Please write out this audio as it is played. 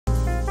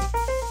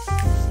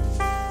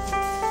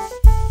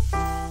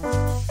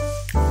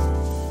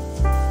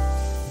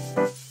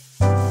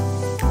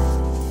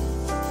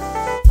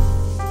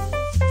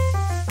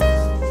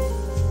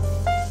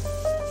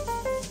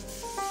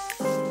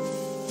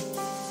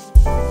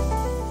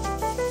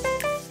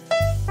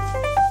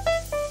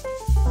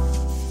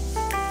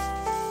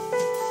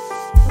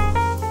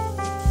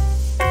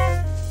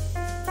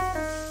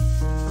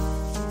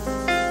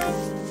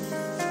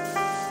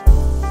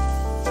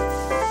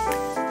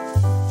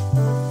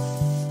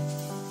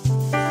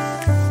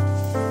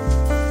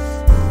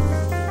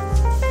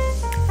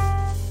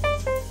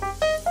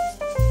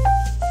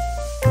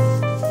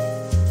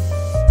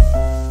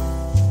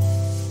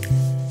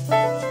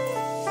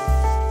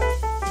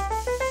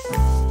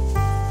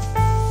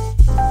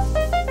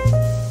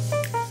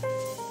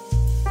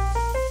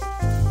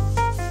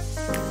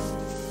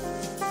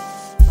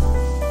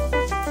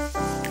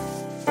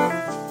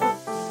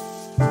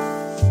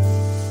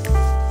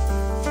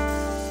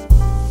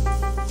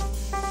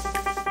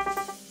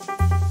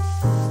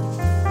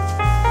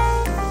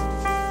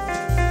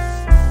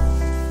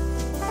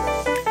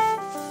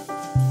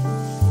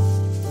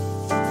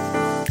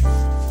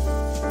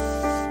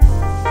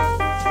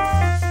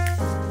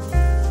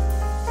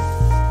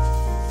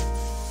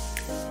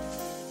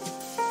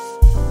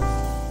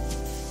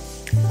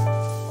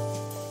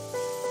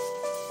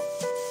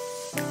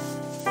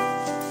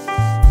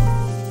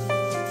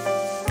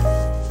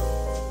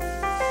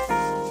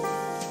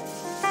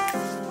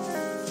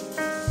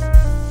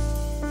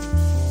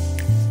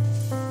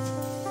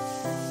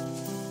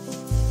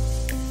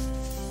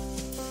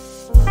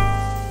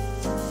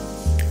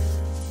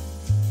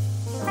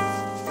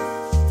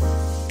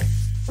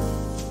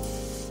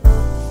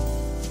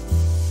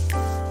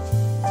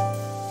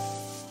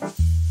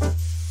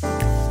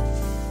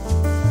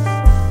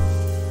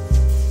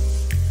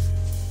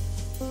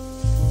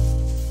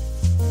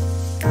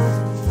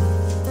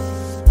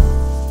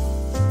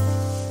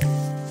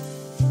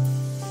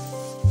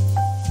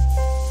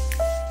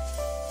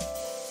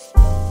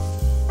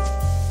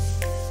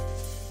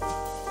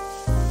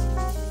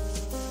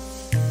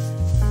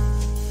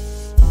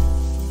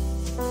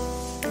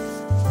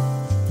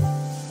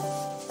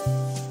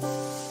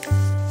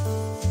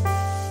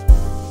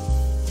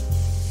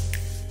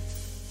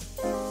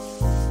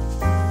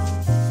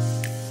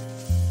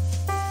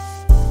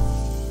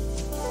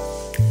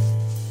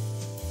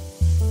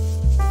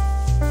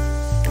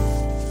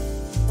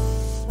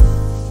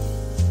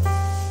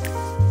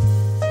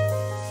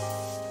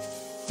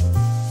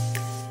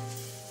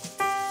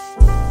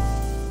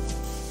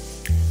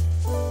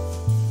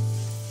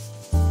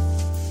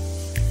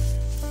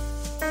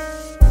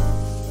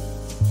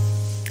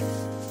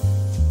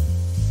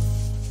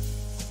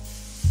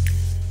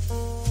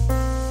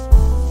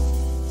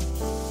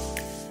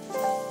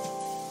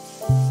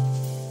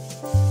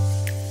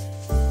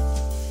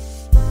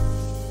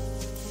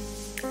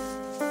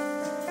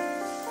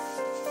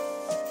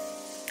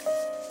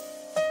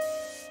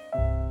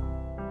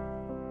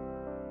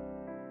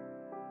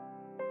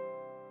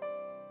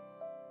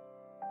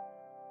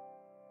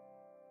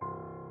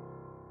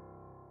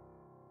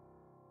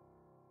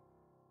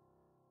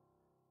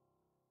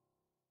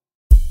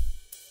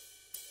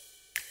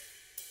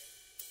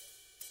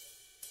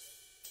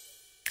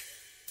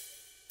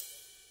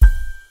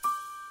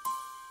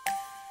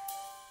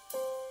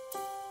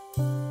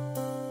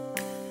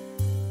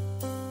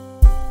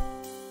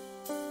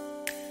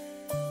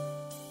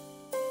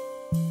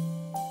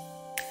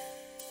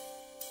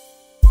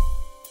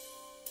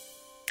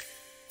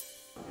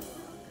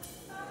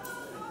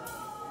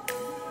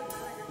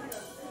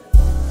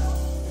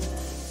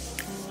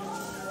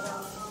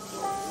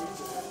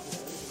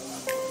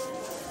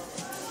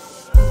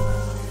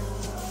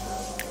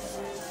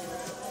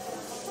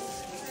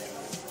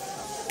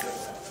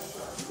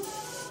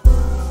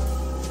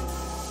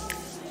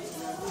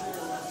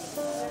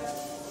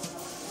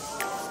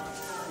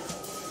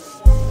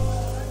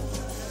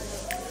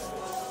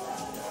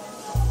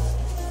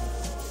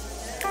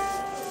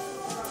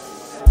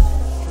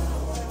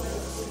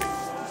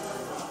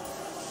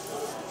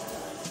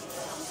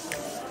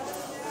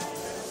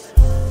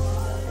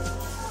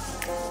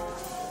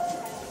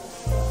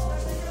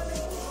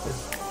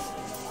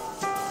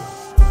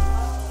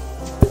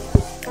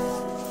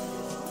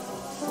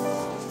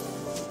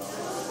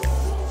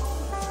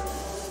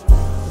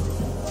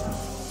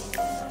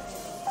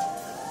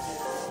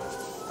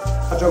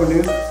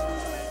Jongilizwe.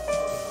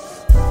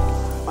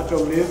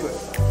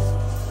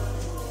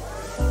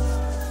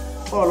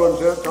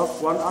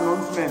 Just one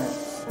announcement.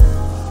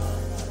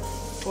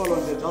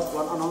 Just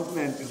one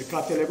announcement.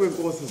 Zikhathele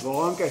kwiinkosi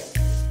zonke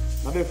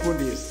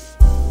nabefundisi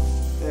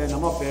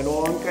namabhelo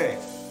onke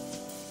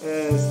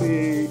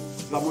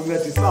sizama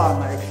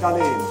uncedisana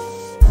ekuhlaleni.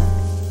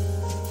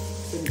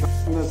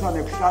 Sincedisana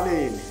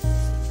ekuhlaleni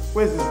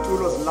kwezi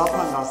zitulo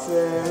zilapha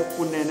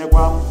ngasekunene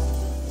kwam.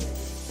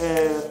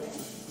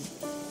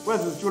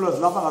 Kwezi zitulo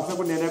zilapha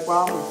ngasekunene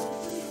kwam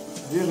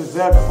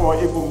zi-reserved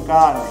for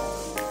ikumkani.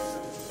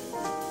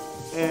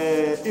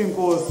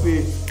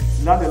 Inkosi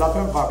zilandela lapha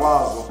emva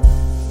kwazo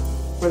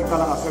kweli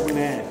cala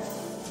ngasekunene.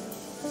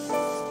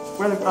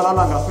 Kweli cala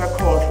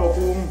langasekhohlo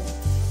kum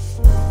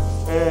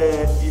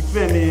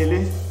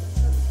ifamily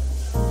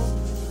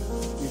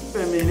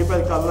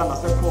kweli cala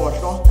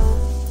langasekhohlo.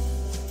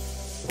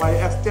 By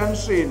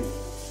extension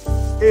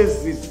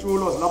ezi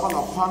zitulo zilapha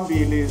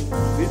ngaphambili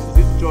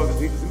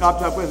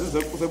zingapha kwezi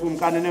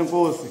zekumkani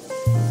nenkosi.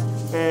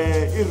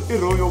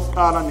 Irow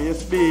yokuqala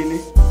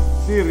neyesibini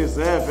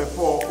si-reserve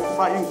for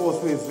ukuba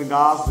iinkosi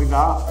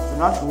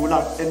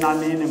zingadlula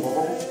enanini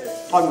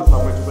ngokokucwangcisa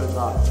kwethu kweli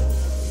cala.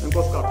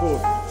 Enkosi kakhulu.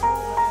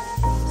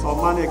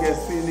 Sawumane ke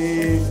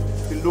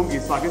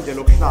silungisa ke indlela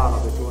yokuhlala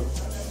bethuna.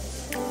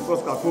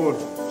 Enkosi kakhulu.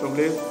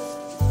 Jongilizwe.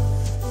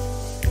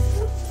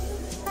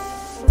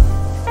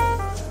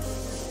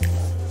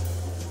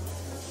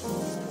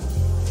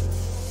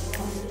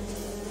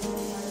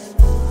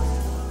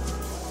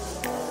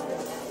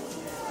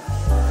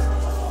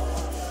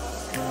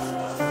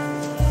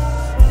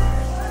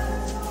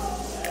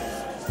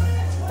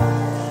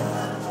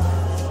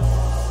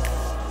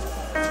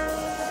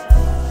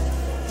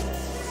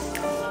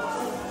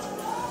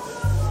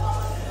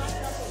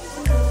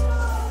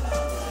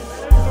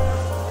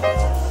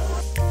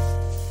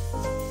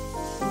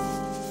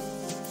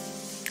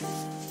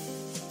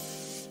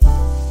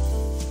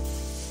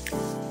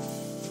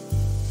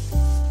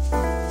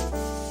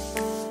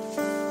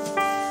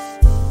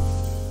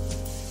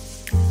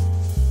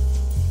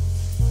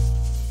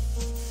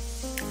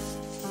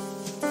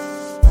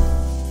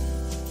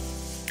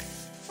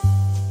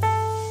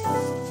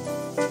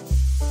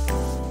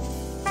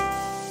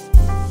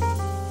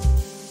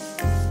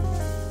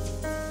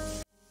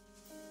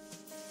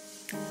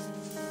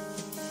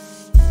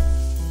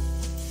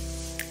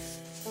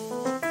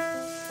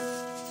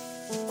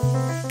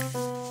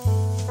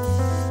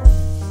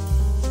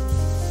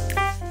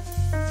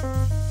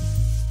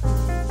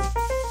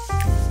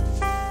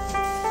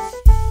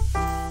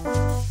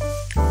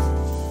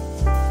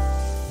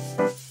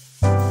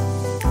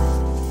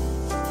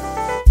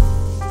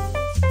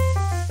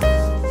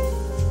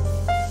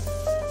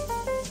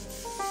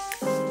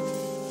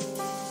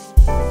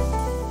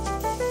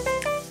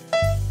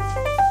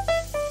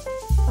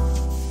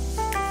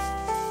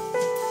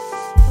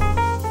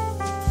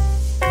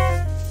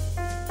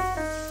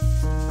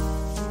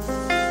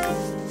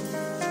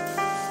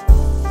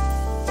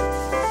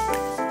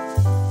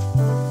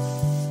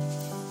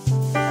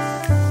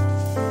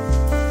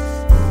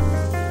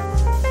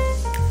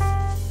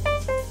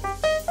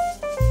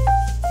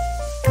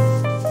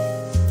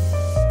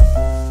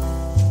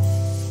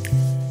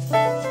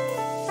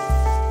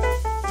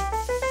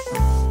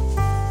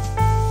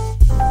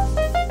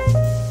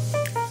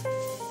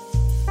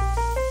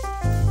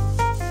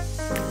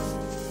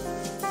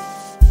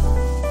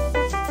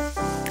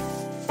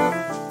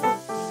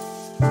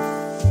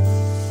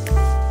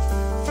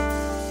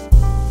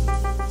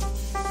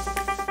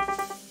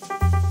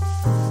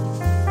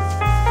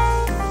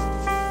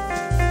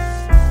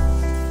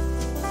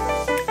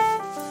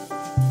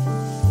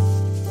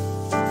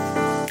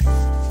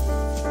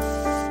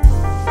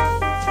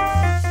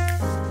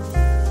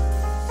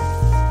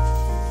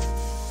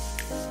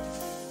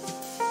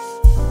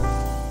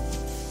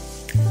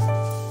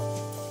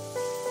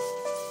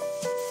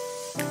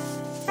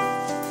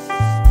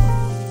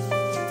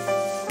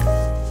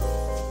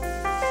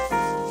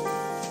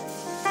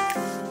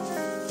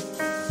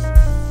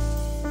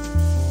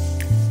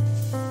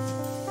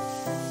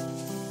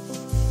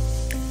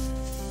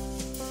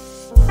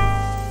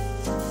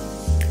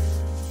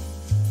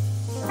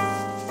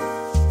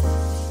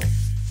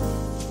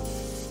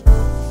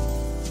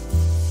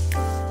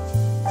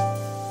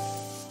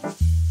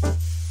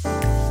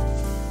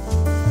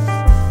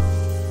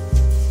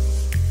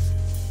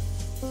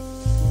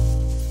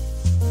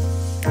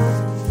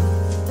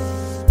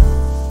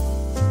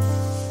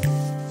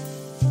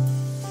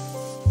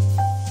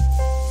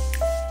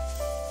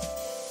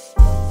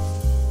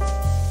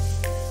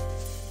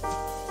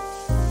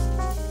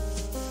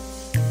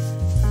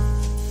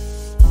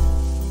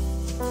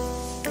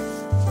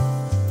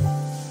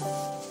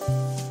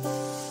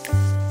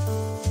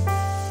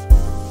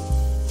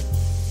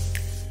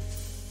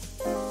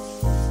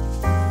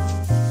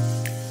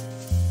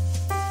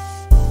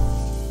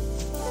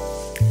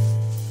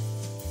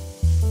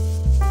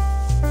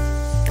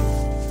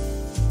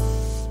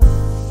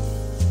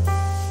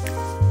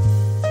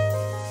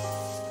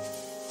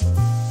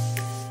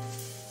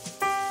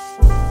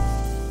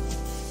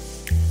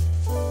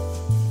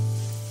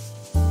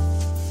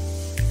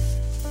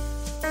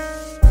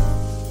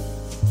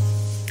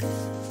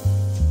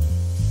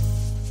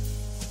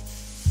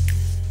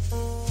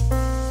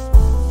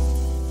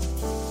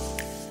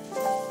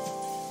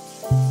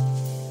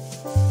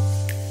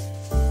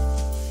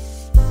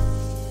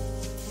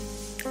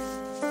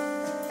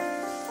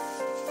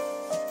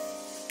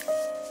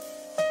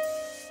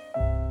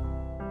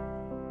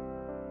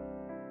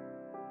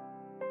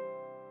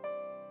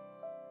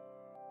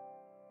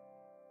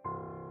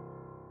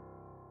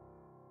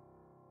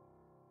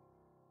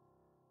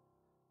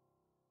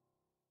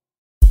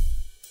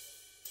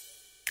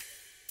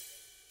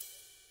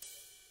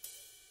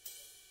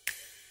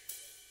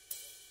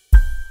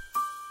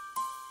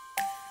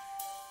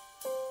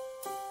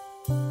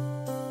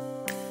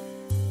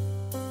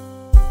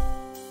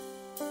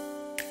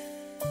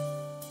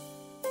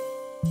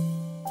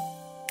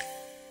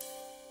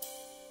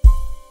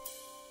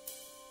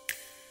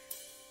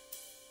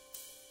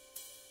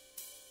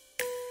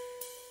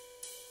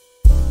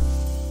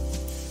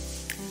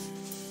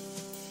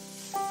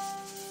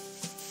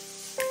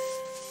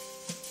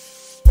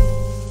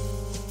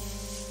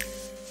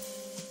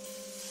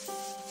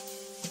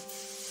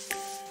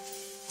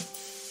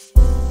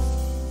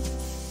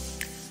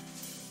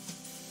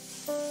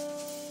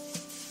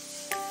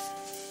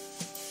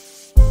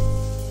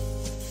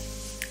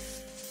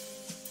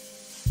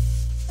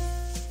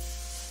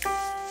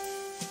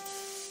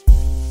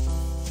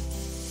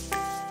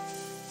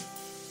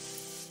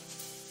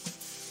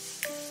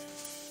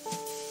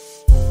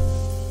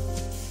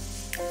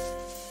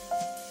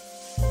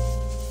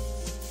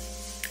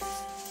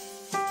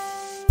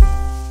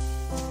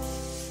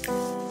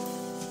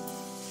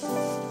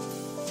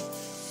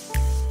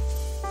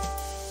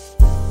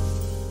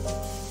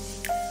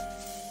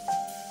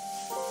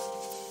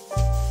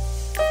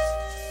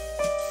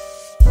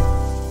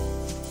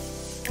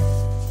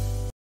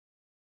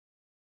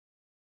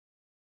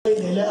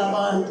 Ngele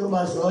abantu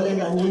bazole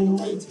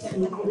kaningi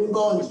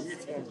inkonzo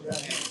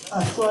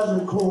asikwazi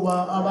ukuqhuba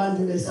abantu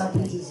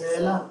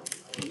besaphithizela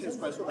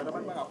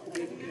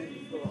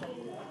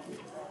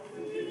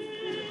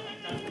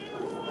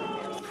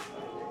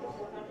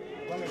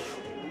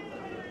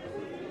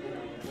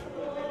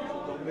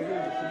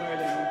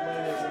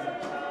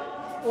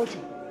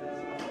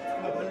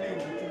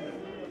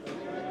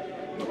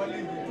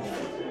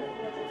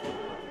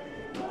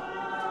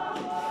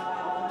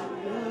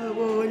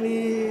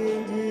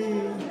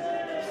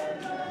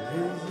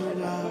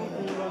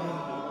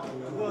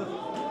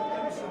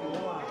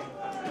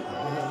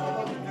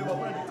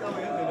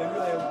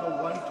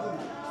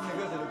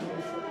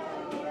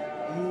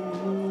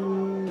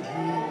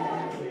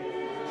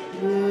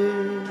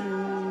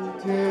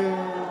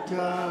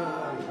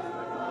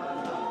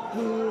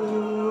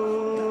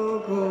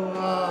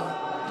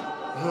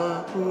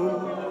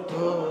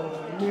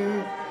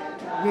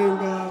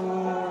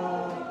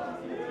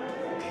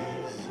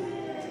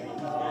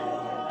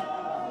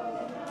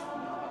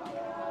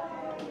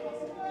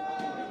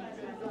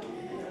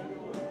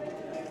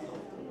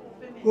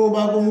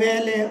kuba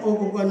kumele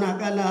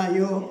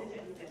okukonakalayo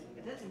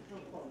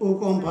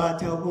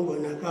ukomphatha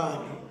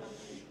okungonakali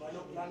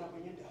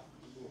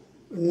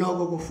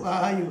noko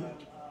kufayo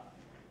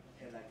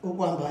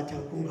ukwambatha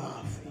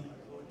kungafi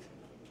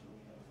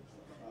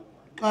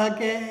xa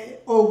ke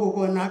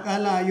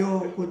okukonakalayo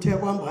kuthe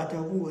kwambatha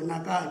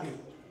okungonakali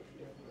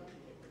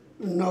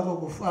noko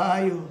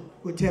kufayo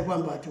kuthe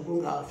kwambatha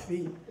kungafi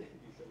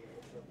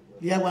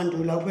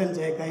liyakwandula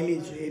ukwenzeka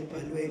ilizwi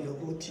elibhalwe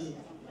lokuthi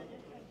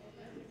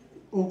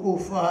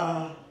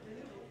ukufa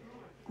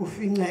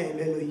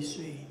kufincele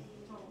loyisweni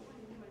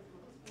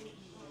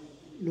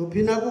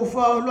luphina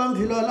kufa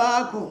olwamvilo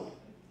lakho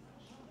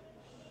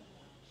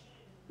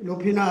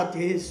luphina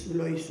Jesu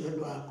loyiswe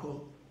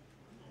lwakho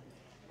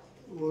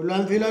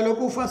ulwamvilo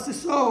lokufa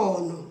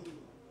sisono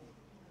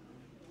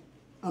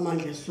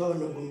amandla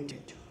esono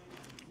ngumthetho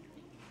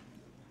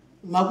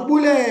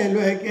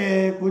makubulelwe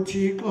ke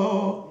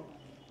kuThixo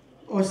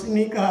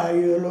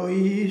osinikayo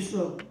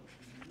loyiso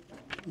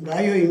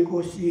ngayo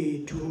inkosi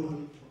yethu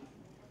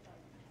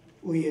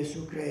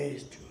uYesu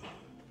Kristu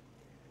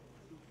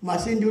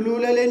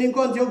masindululeleni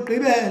inkonzo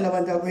yokugqibela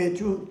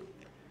bantakwethu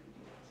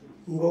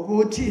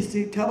ngokuthi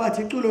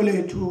sithabathe iculo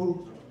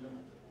lethu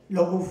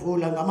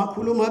lokuvula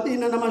ngamakhulu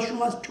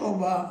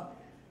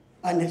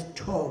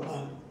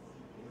 299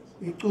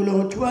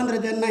 iculo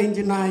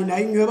 299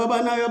 ayinyweba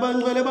abanayo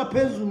abangcwele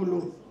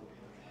baphezulu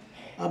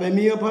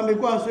abemiyo phambi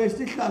kwaso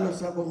isihlalo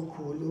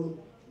sakomkhulu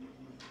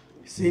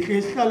sihle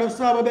isihlalo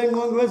sabo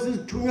bengqongwe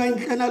sizithunywa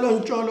inhlena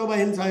lontsholo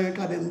bayenzayo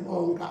xa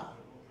bembonga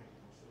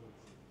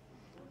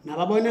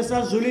nababone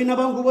esazulwini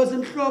abangubo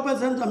simhlophe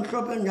senza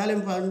mhlophe ngale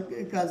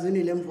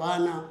egazini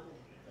lemvana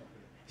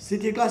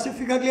sithi xa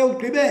sifika kule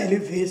ugqibela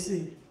ivesi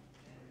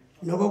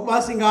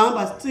nokokuba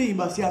singahamba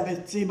sitsiba sihambe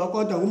sitsiba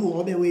kodwa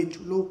ngumhobe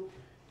wethu lo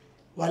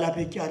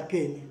walapha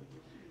etyarikeni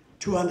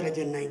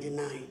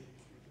 299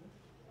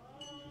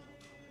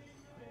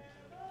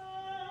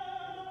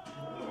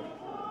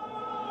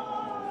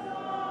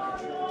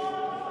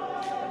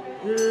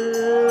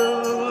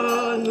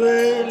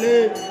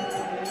 Angwele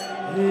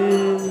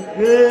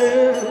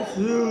Jesus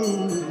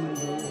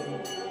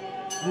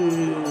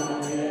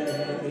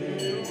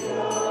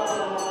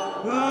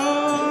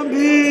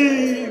Kambi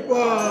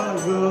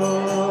kwazo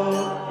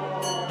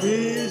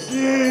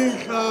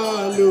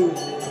isihlalo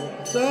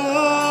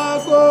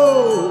sakho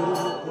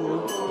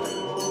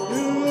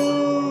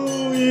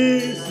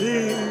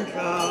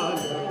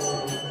isihlalo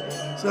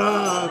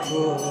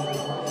sakho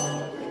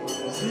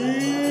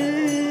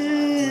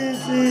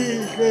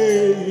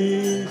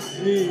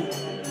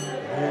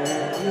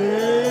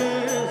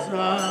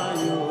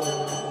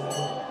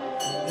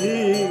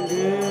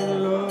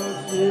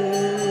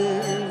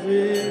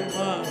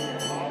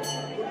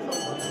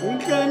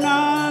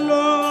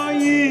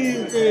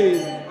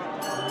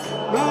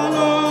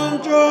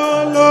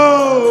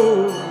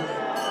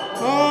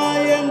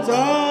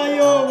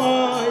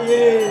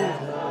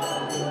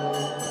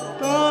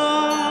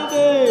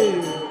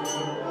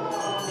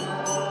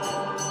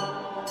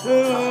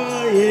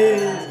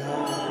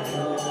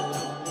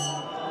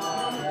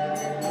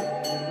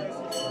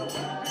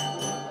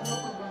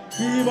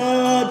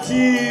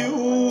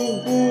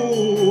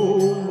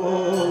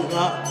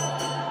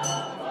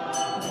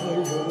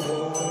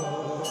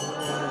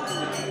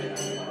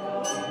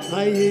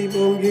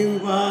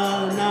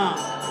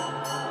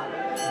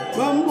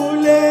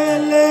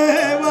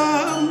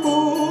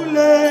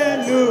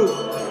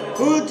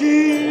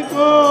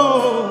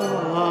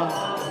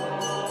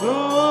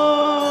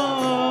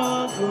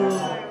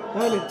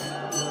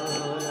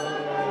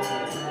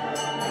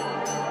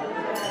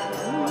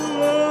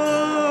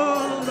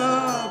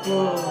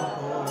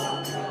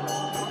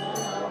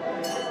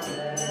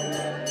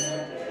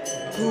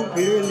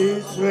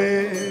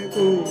Jongilizwe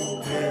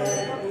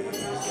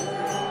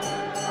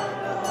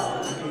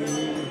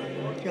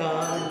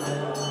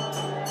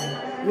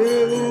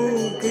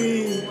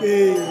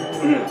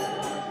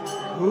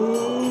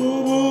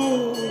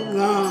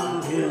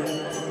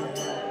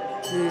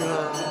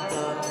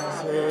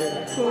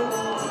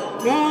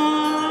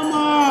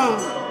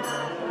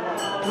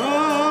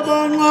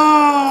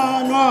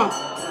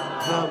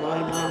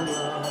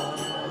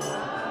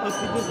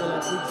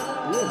Sikuzela futhi.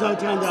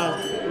 Uzawuthandaza.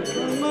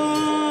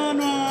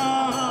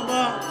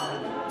 Manwaba.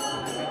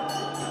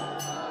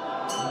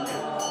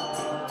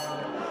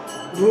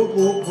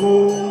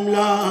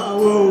 Ukuphumla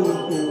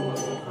woku.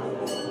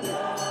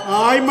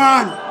 Hayi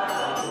man.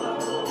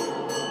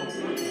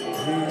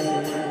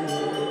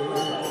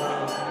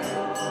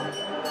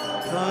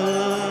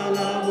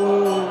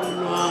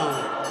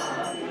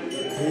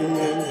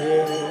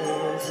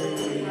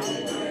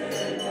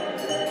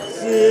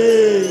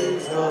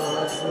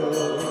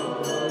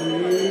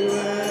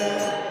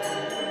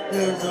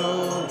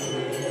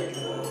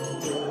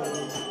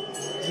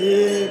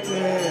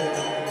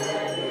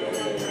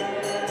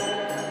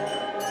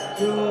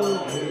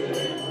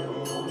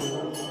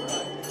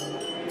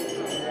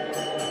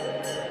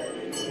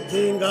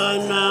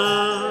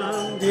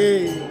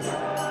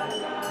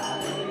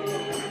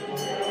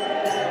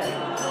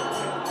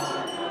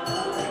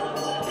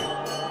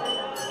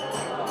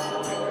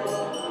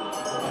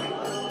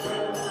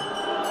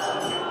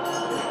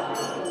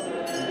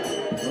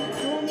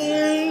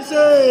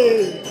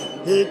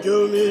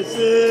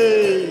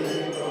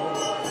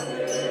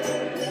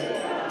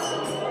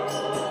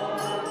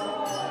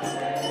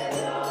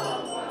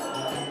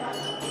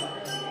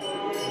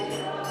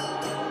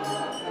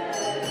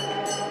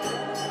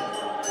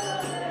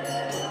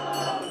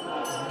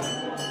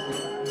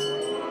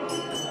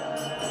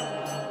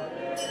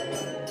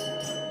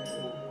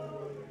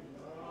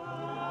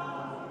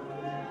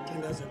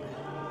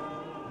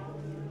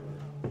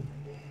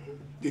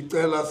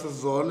 Ngicela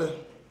sizole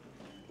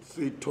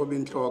sithobe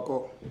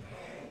inhloko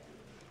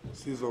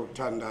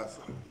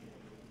sizokuthandaza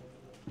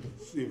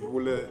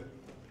sivule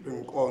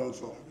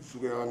lenkonzo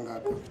isuke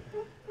kangaka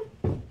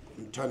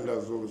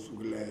umthandazo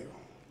osukileyo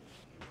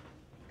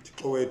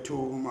Thixo wethu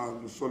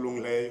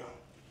malusolungileyo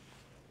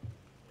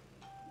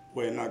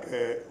wena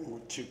ke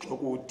uThixo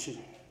kuthi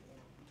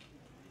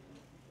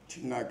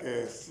thina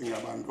ke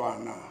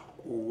singabantwana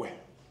kuwe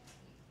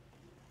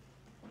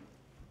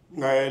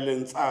ngayele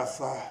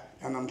ntsasa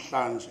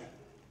yanamhlanje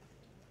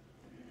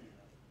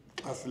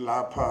xa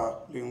silapha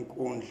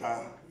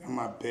lenkundla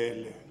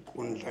yamabhele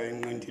inkundla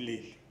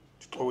enqindilili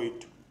Thixo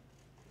wethu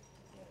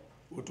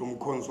uthi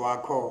umkhonzi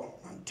wakho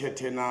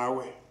manthethe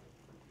nawe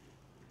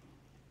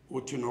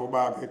uthi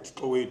noba ke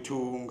Thixo wethu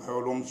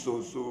ngayo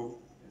lomzuzu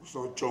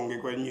usojonge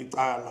kwenye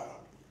icala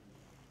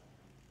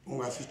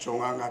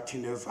ungasijonganga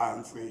thina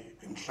ezantsi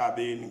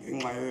emhlabeni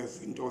ngenxa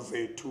yezinto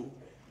zethu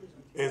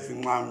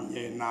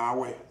ezinxamnye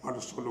nawe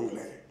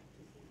malusolungileyo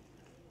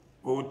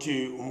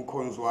uthi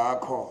umkhonzi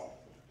wakho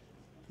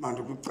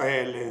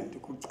mandikucele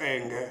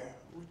ndikucenge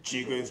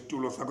ujike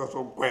isitulo sakho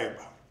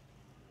sokugweba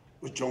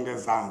ujonge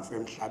ezantsi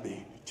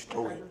emhlabeni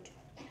Thixo wethu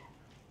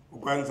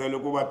ukwenzela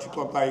ukuba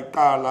Thixo xa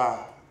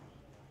iqala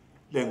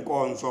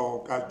lenkonzo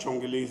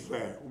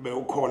kaJongilizwe ube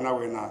ukhona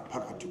wena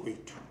phakathi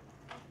kwethu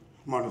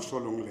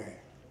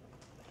malusolungileyo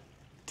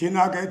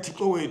thina ke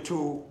Thixo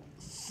wethu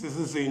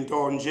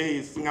sizizinto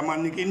nje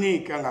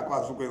singamanikiniki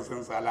angakwazi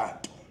ukwenza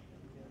lanto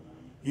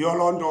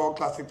yolonto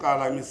xa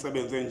siqala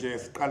imisebenzi enje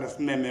siqale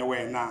simeme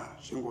wena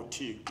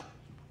njengoThixo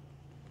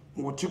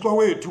nguThixo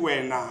wethu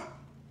wena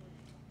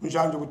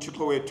njalo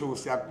uThixo wethu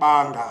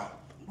siyakubanga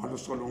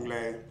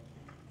malusolungileyo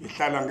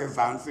ihlala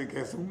ngezantsi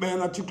ke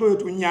sikubena Thixo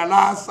wethu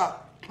unyalasa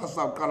xa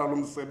saqala lo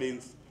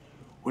msebenzi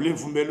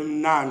ulivumela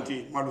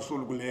umnandi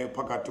malusolungileyo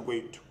phakathi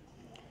kwethu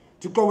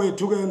Thixo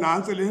wethu ke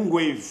nantsi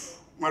lengwevu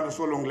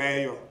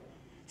malusolungileyo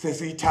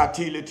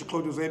sesiyithathile Thixo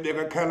wethu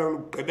seyibeka ekhaya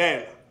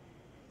lokugqibela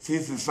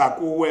sizisa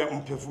kuwe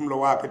umphefumulo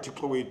wakhe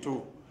Thixo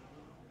wethu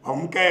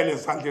wamkele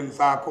esandleni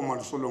zakho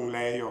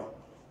malusolungileyo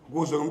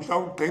ukuze umhla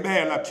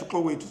ugqibela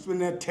Thixo wethu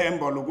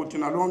sinethemba lokuthi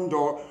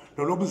nalondo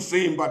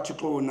lolobuzimba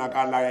Thixo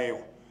unakalayo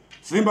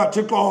Simba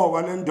Thixo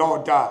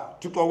walendoda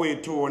Thixo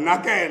wethu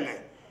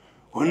onakele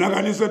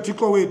onakalise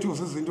Thixo wethu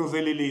izinto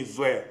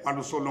zelilizwe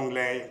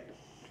malusolungileyo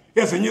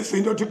ezinye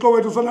izinto Thixo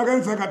wethu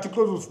sonakenzeka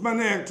Thixo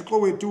usimaneke Thixo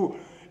wethu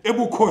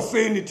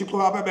ebukhosini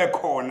Thixo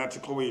abebekhona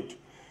Thixo wethu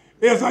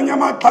ezanye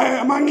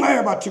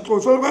amanxeba Thixo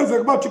sokwenzeka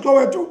kuba Thixo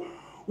wethu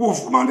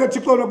ufumane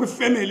Thixo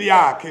nokwifamily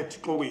yakhe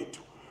Thixo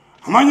wethu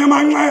amanye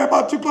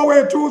amanxeba Thixo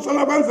wethu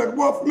sokwenzeka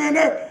kuba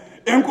ufumene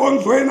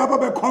enkonzweni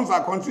ababekhonza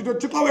khona sitho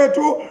Thixo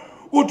wethu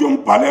uthi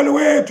umbhaleli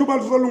wethu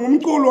malusolunga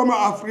umculo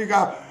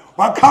wama-Afrika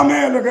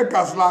wakhamele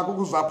ngegazi lakho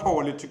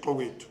ukuzaphole Thixo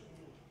wethu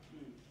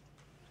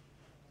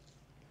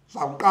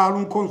sawuqala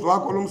umkhonzi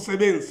wakho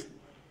lomsebenzi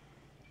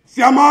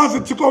siyamazi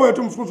Thixo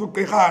wethu umfuzi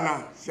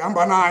ugqirhana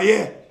sihamba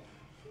naye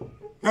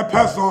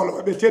ephezolo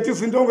ebethetha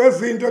izinto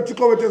ngezinto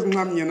Thixo wethu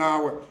ezinxamnye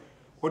nawe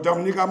kodwa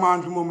umnika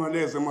amandla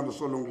umomeleze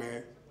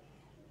malusolungileyo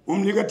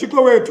umnika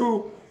Thixo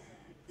wethu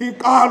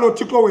iqalo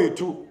Thixo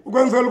wethu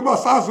ukwenzela ukuba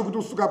sazi ukuthi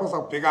usuka apha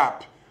sakubheka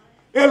phi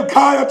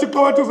elikhaya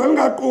Thixo wethu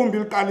zelingaqumbi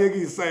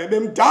liqalekise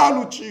bemdala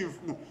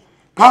uchifu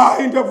cha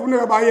into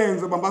efuneka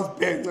bayenze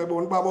bambazibhence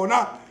bona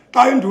babona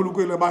xa indulu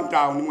kwele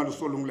bantawuni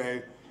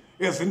malusolungileyo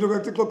ezinto ke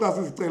Thixo xa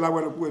sizicela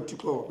wena kuwe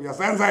Thixo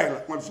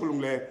uyasenzela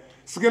malusolungileyo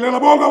sikelela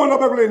bonke abantu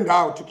abekule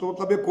ndawo Thixo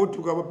xa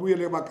begoduka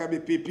babuyele bakha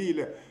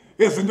bephephile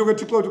Izinto ke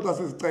Thixo xa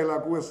sizicela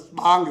kuwe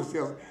sibange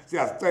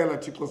siyazicela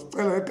Thixo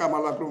sicela igama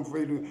lakho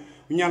lomfowethu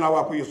unyana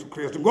wakho Yesu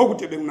Kristu ngoku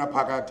de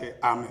bengunaphakade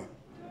amen.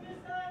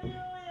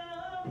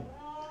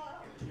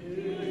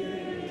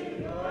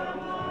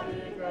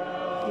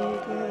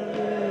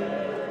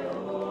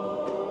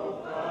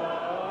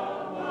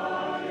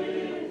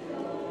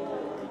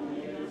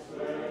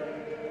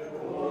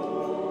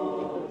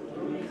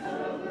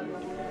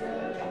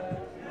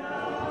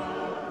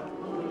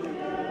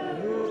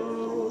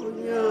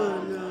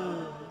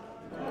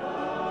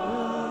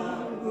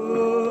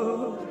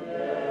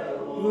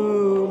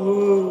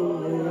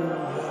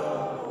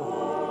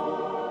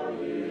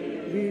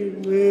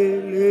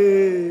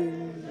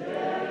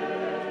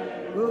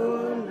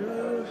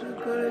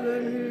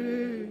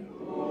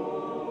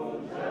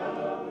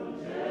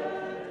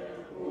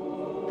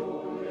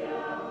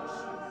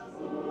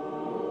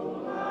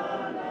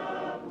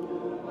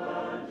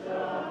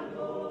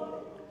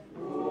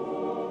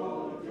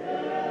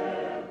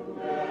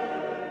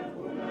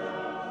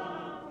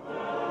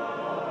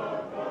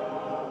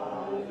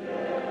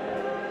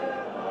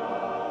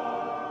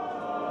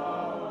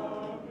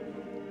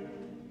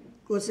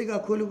 Nkosi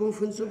kakhulu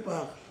kumfundisi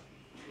uBhaka.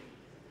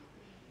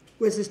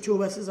 Kwesi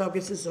sithuba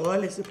sizawuke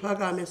sizole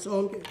siphakame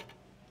sonke.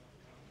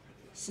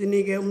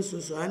 Sinike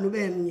umzuzwana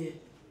ubemnye.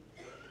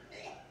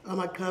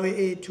 Amaqhawe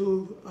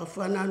ethu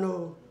afana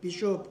no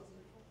Bishop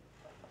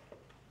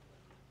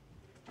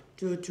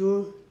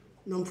Tutu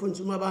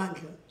nomfundisi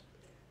Mabandla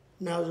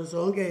nazo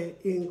zonke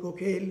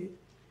inkokheli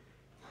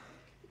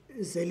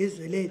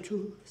zelizwe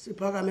lethu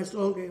siphakame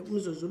sonke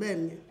umzuzu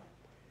ubemnye.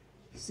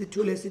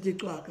 Sithule sithi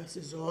cwaka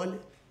sizole.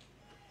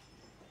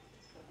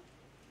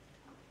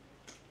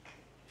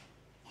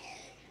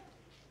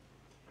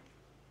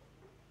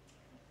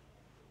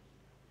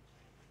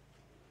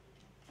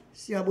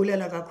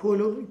 Siyabulela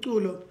kakhulu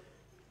iculo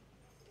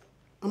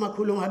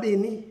amakhulu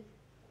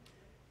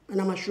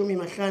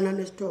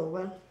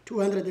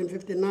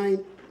 259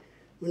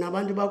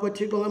 unabantu bakho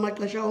Thixo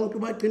ngamaxesha onke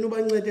ubagcina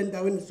ubancede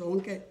endaweni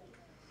zonke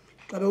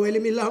xa bewela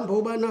imilambo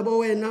uba nabo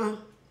wena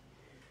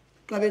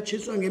xa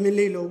betshiswa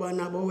ngemililo uba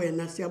nabo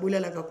wena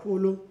siyabulela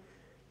kakhulu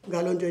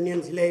ngalonto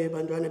eniyenzileyo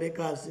bantwana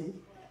begazi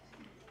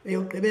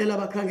eyogqibela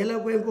bakhangela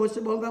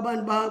kwenkosi bonke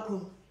abantu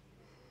bakho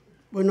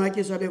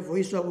bonwatyiswa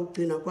bevuyiswa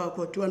kugcina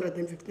kwakho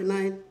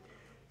 259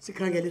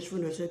 sikhangela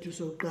isifundo sethu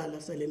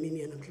sokuqala sale mini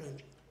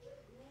yanamhlanje.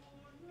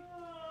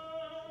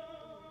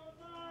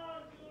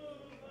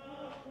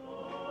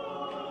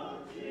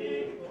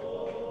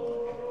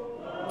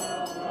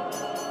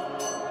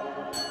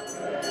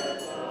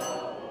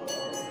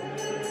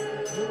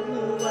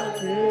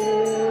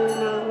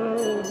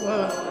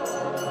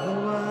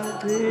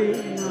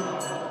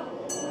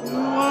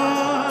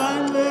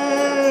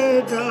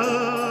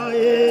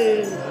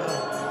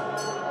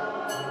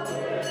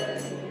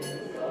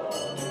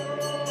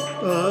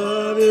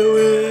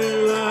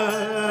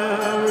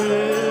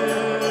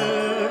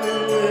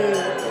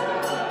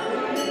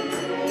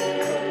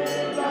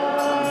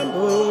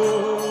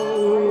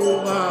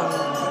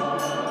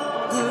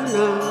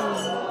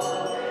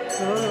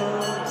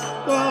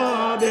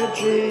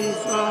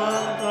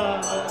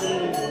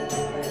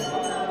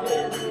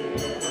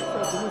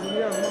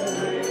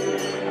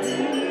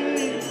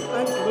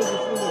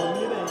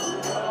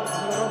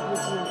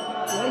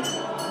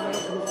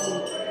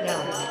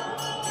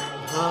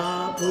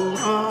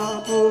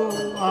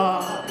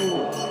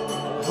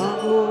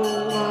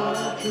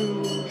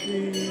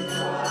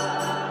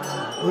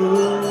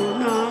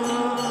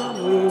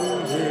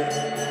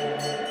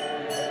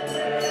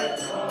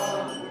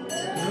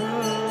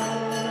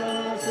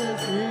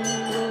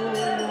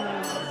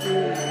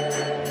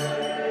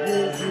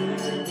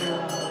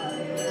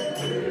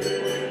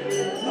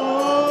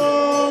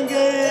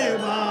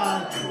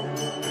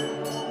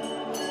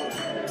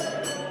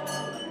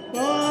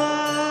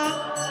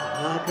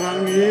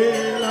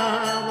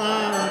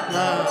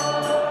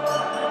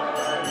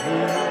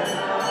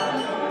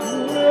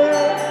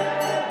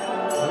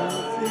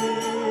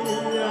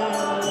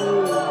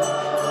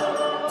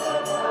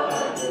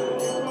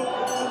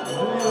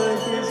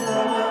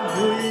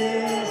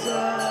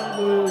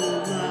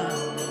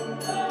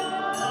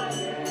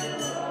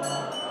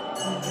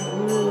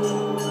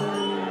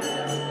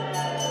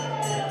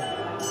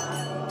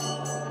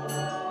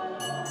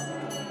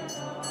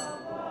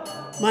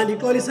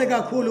 Mandixolise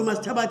kakhulu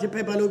masithabathe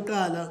iphepha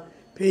lokuqala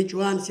page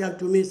 1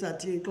 siyadumisa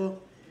Thixo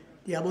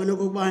ndiyabona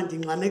ukuba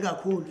ndingxame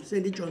kakhulu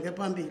sendijonge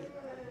phambili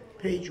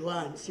page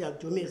 1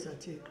 siyadumisa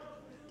Thixo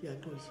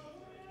ndiyaxolisa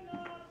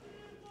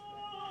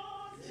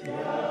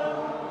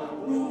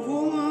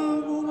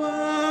uvuma kuba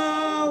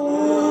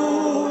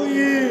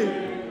uyi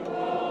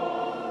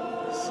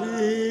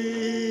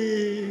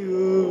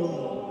siyo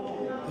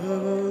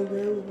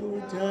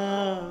abekuta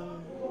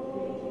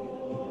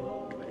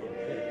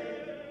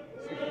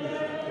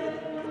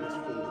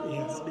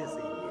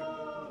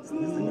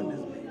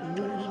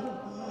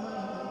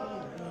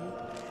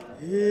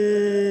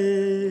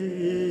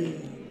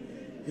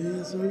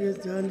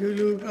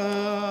Tanduluka,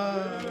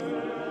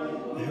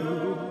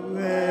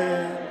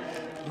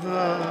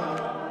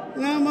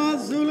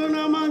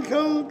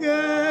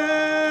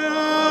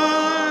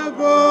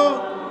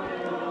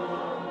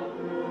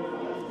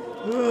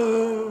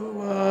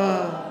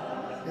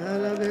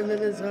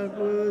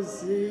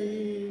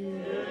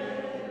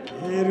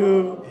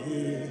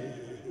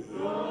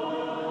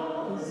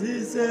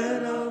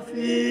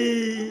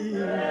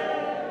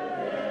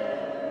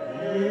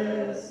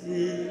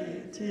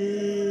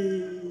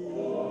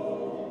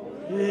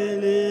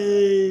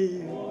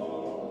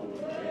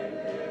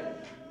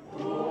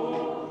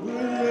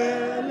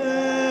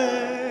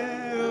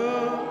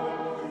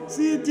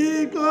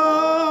 Thixo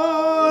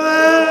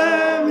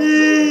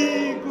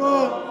emiko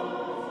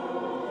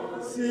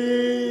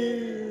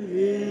sizele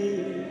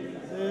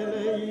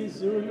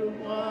izulu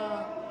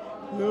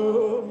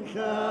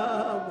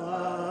nomhlaba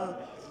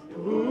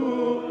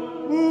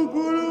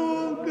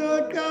uNkulunkulu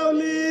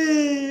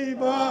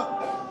kawuliba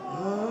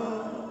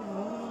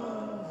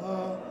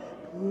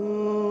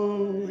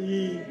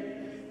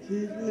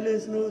sizele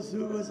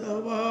sinosuku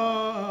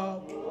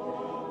sababu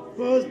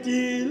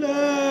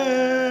postile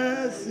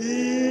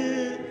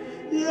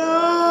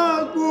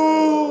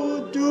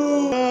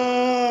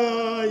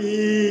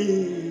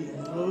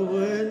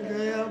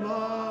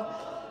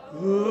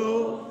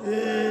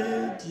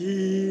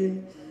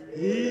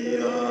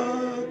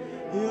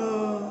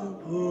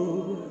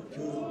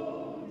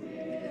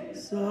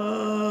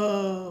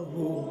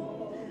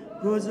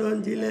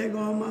Kuzondile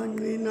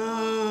ngomanqina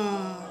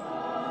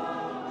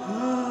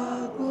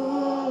ako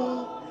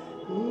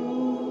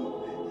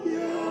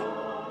uya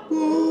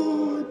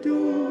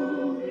kudu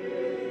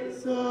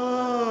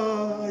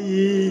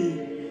sayi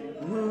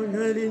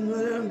ngonali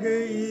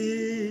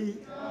ngolangei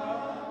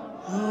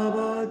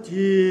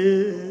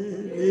abatile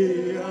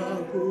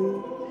ako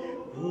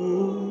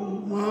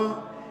uma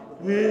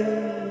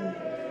wena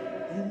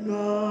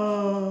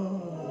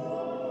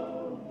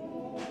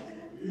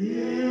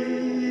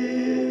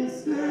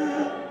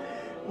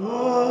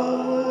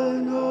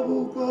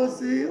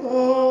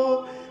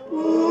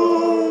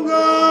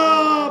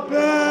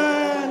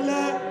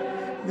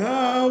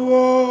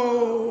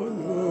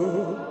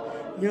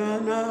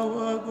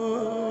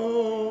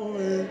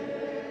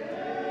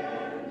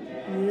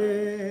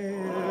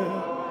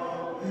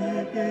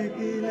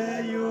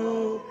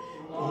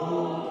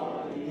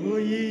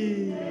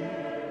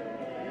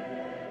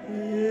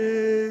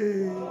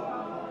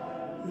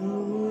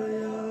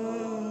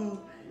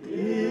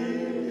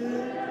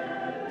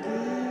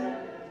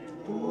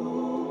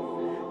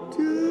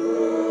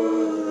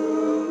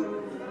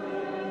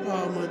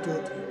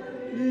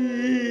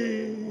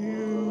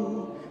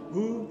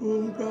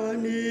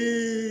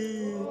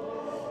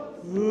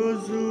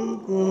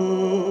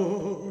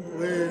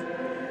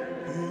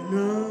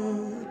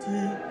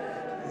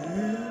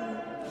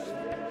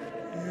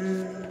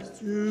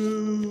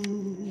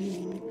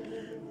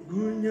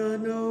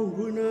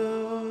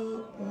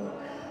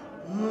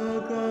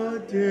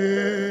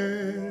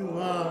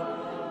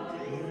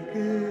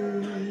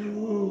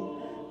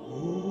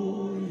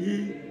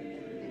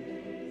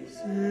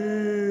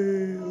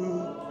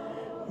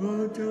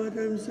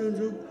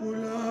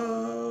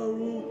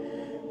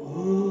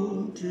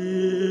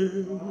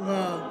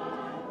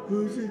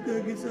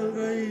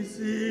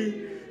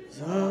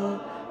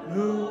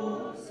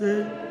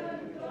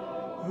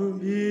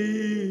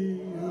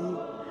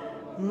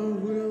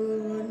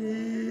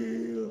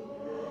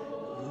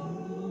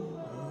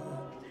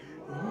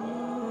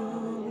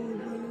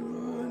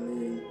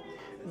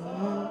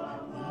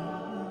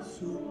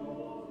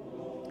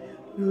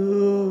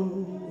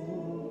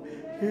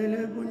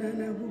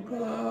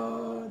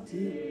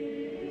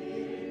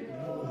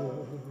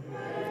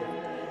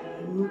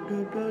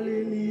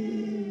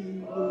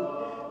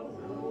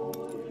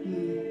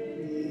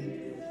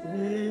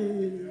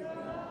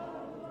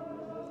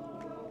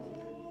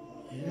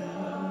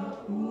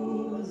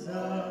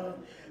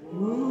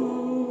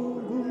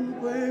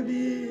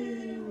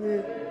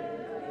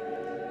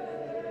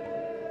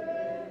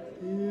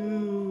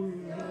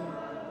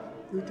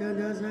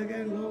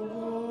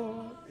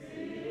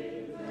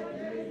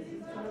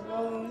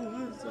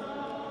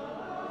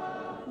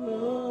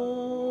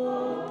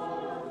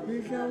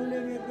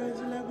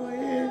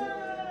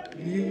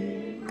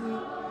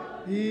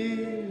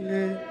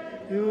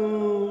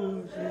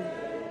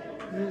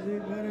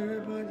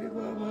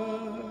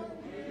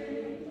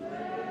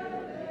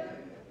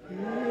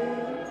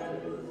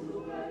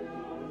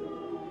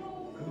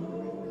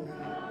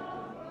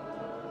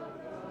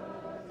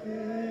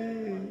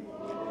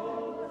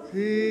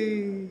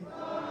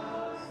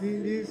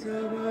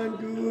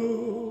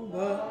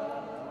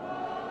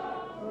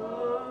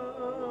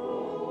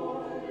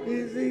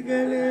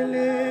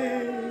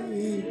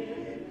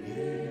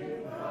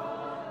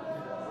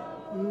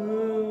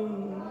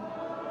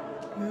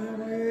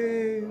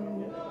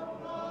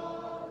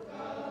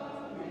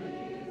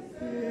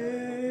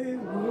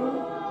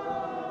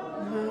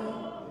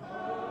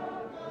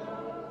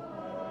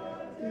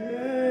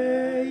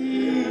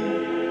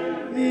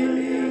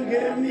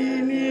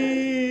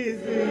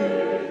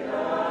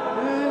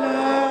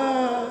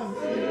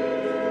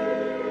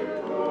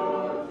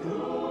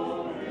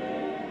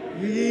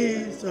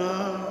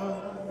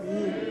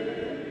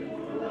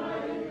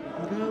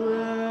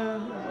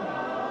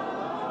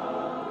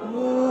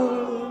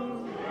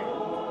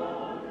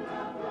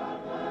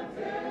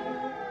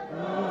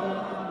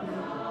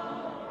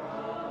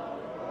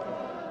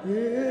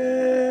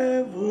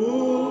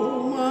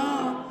Evuma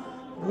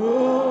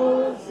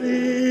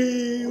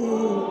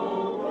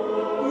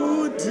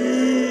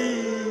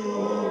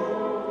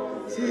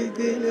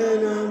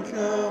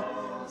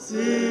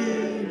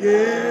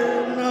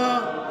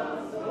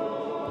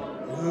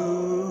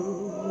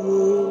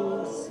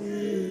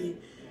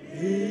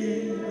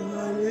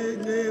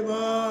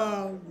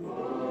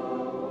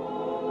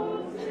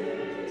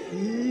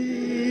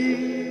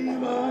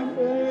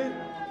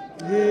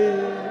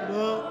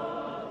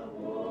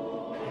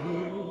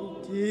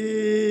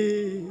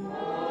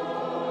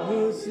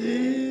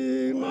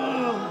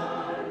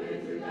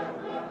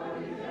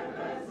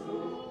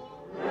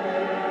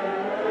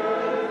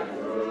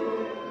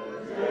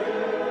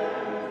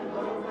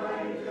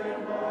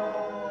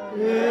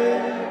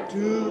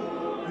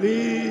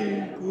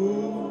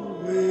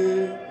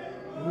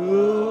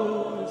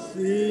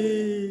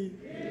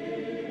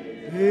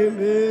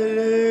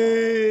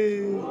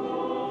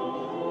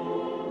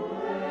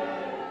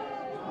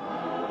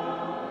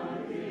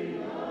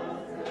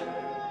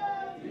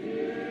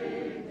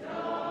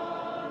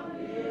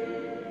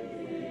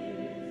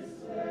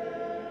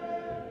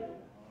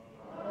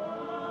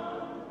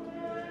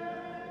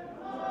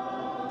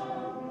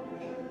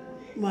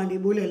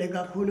Mandibulele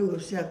kakhulu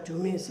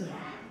ngosiyakudumisa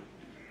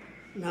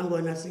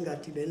nangona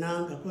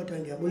singadibenanga kodwa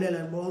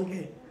ndiyabulela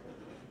bonke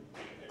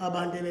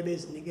abantu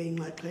ebebezinike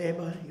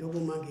inxaxheba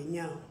yokuma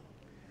ngenyawo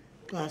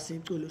xa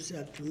sicula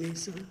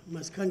usiyakudumisa.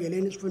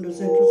 Masikhangeleni isifundo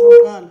sethu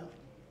sokuqala.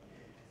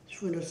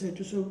 Isifundo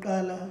sethu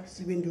sokuqala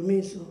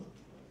sikwindumiso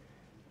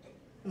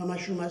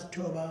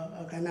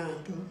 90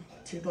 akananto.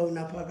 Thixo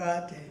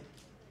unaphakade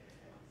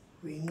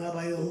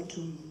uyinqaba yomntu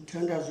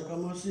umthandazo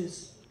kaMoses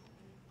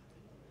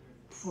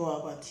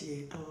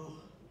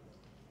Thixo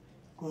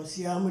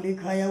Nkosi yam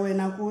likhaya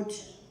wena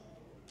kuthi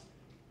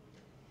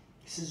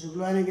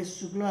isizukulwane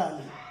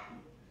ngesizukulwane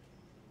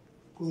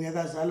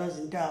kungekazalwa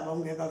zintaba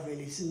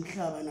ungekavelisi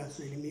imhlaba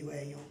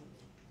nazwelimiweyo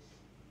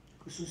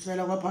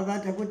kususela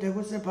kwaphakade kude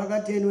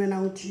kusephakatheni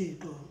wena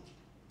uThixo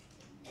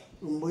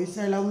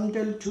umbuyisela umuntu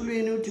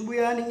eluthulwini uthi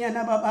buyani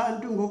nyana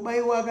babantu ngokuba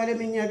iwaka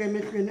leminyaka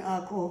emehlweni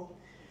akho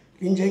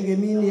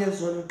linjengemini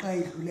yezolo xa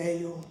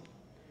idluleyo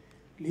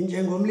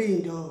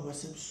linjengomlindo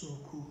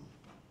wasebusuku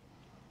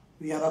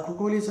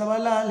uyabakhukulisa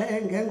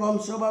abalale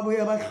ngengomso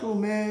babuye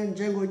bahlume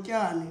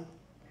njengotyani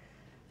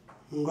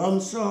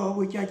ngomso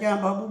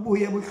butyatyamba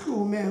bubuye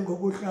buhlume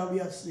ngokuhla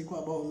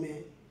buyasikwa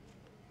bome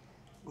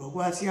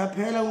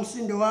ngokwasiyaphela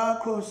umsindo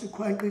wakho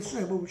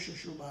sikhwanqiswe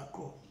bubushushu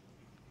bakho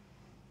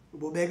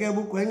ububeke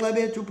ubugwenxa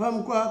bethu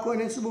phambi kwakho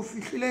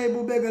nesibufihlileyo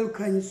bubeke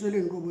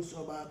lukhanyisweni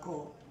ngobuso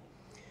bakho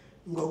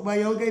ngokuba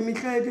yonke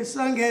imihla yethu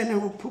sangene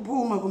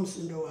ngokuphuphuma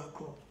kumsindo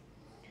wakho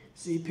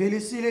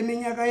siphelisile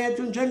iminyaka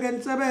yethu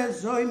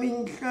njengentsebezo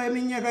imihla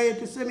iminyaka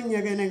yethu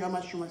seminyakene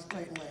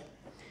ngama-70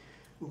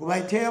 ukuba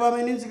ithe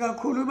abamaninzi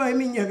kakhulu uba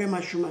iminyaka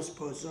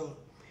ema-80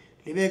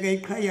 libeke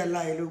iqhaya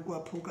layo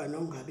lokwaphuka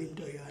nomngabi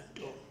into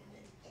yanto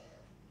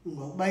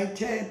ngokuba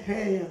ithe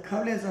phe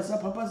yakhawuleza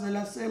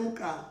saphaphazela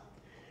semka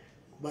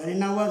ubani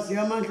na wazi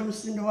amandla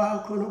umsindo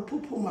wakho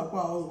nokuphuphuma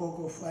kwawo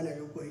ngoko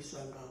ufanele ukoyiswa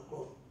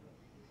ngako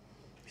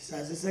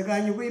sazise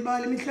kanye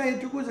ukuyibala imihla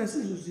yethu ukuze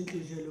sizuze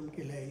inhliziyo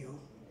elumkileyo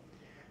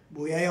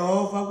buya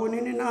Yehova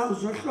kunini na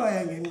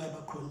uzohlwaya ngenxa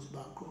yabakhonzi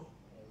bakho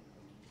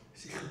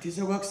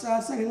sihluthise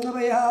kwakusasa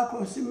ngenxa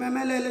yakho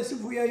simemelele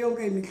sivuya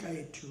yonke imihla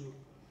yethu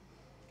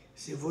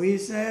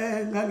sivuyise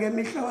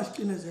ngangemihla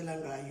wasicinezela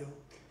ngayo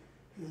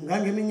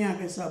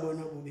ngangeminyaka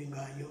esabona bubi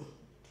ngayo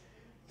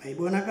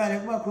mayibonakale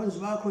kubakhonzi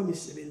bakho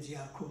imisebenzi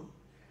yakho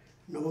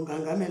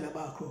nobungangamela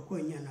bakho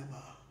konyana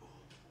bakho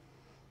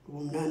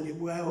ubumnandi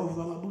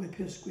bukaYehova mabuke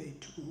phezu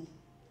kwethu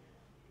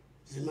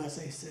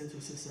zimasa isenzo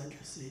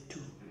sesandla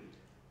sethu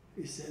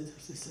isenzo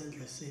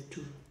sesandla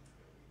sethu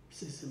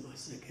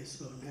sizimaseke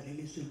sona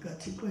lelizwi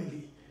likaThixo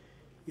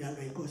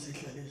yanga inkosi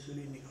ehlala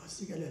ezulwini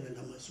kasikelela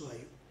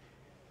lamaswayo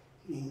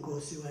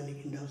inkosi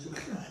wanika indawo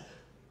zokuhlala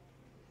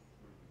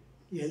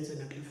yenze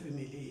nakule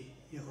family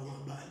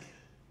yakwaMabandla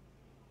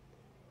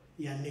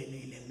yanele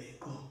ile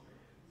meko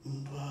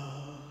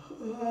mbana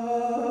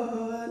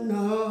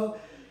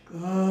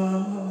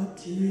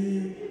kathi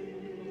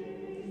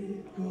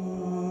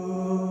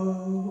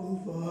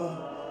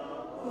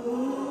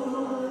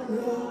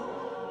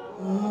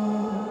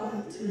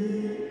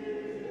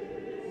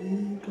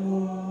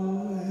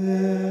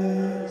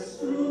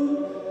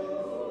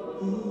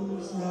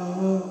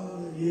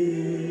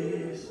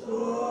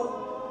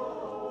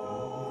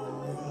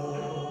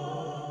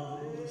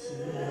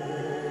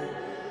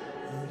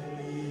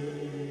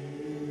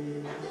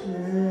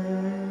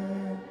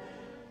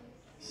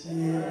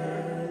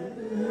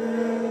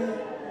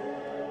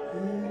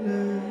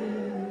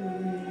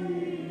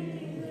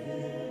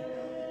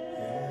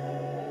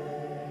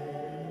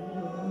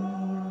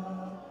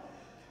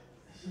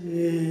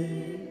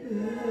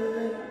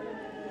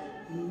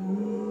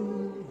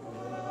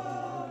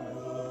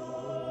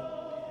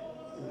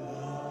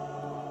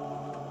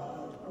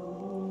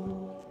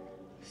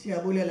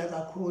siyabulela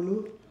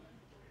kakhulu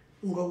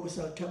ngoku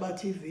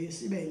sawuthabatha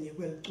ivesi benye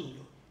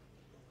kweliculo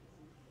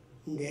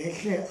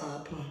ndehle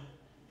apha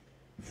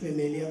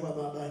family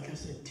yakwaMabandla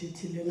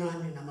sithithile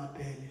nani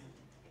namabhele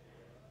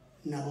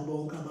nabo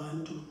bonke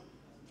abantu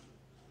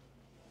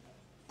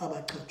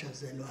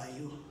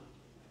abaxhatshazelwayo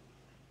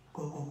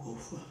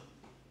kokufa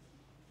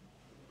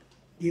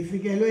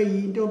ndifikelwe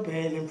yinto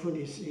bhele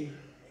mfundisi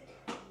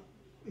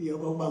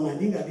yokuba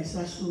mandingabi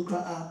sasuka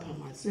apha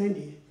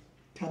masendi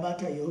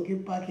thabatha yonke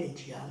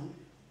ipackage yami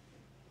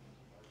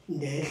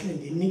ndehle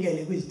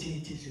ndinikele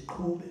kwizithithi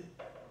ziqhube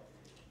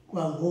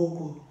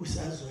kwangoku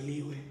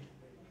kusazoliwe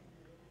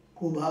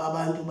kuba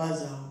abantu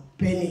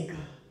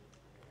bazawupenika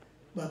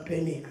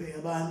bapenike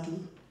abantu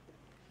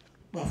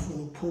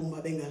bafuna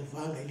ukuphuma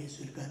bengalivanga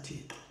ilizwi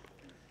likaThixo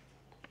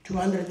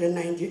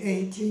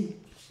 298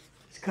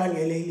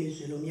 sikhangele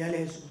ilizwi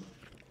lomyalezo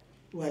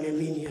wale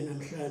mini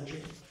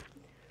yanamhlanje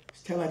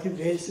sithabatha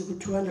ivesi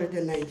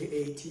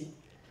ku-298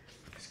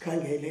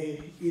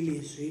 sikhangele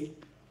ilizwi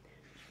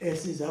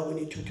esiza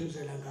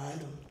kunithuthuzela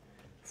ngalo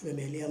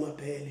family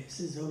yamabhele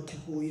sizothi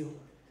kuyo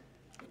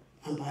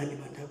hambani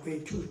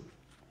bantakwethu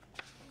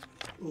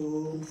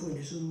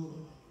umfundisi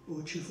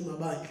uChief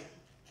Mabandla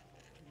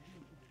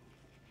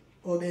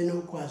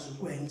obenokwazi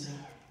ukwenza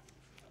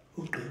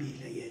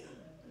ugqibile yena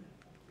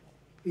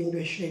into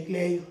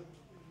eshekileyo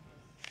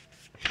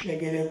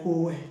shekele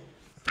kuwe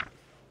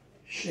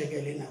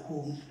shekele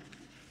nakum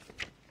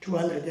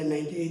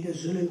 298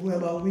 ezulwini kuwe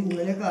ba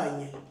uyingcwele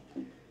kanye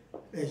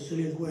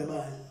ezulwini kuwe ba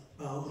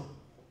bawo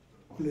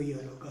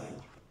kuluyelo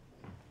kanye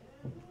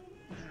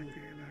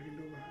ngeke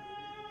bakiloba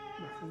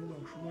bafuna uba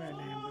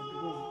ushumele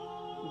ngoba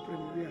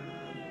upremier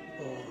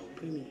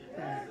premier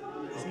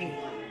okay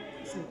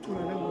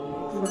sicula lengoma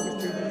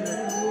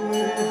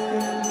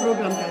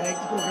program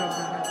director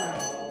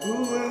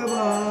kuwe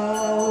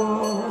bawo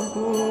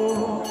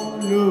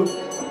kulu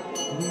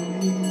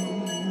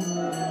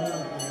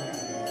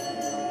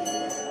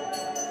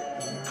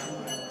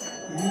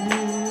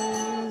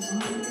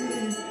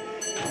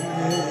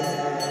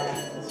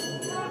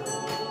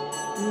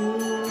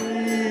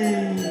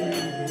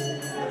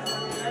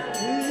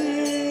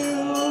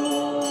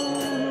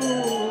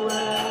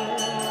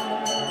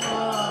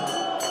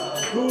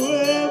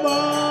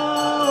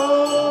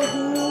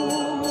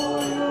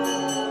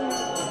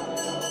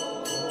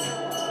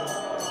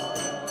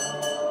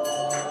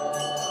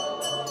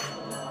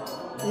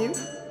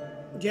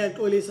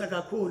Ndiyaxolisa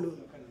kakhulu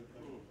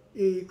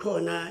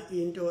ikhona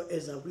into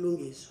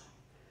ezakulungiswa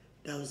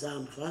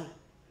dawuzamva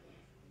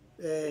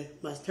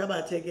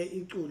masithabathe ke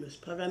iculo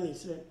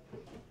siphakamise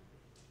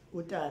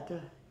utata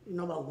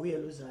inoba nguye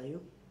luzayo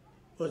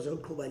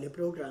ozoqhuba le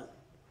program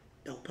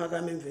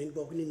ndakuphakama emveni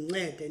koko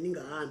nincede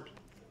ningahambi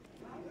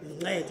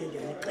nincede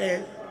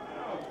ndiyanicela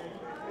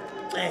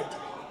ncede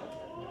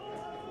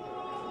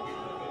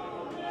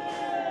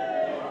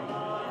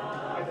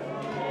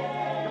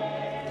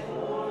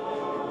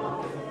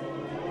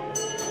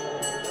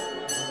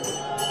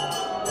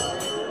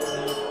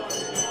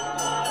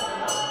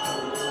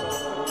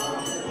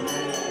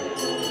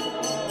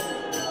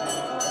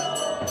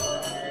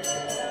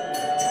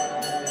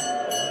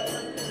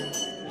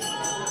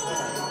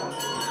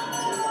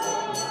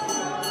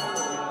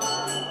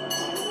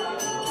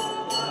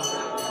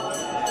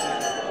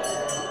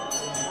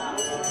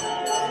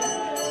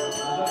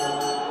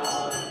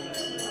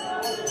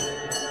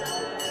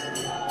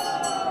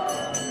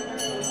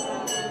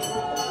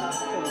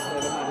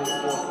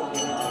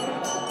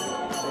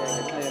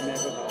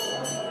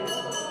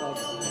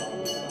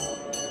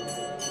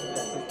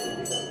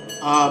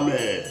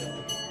Amen.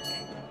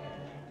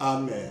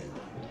 Amen.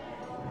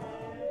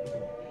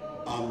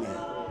 Amen.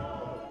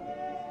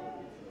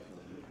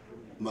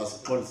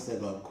 Masixolise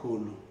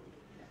kakhulu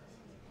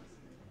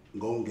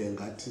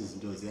ngongengathi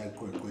izinto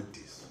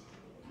ziyaqweqwediswa.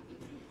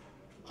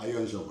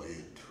 Ayonjongo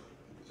yethu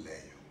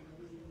leyo.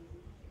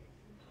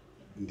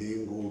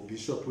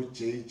 Ndingubishop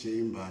JJ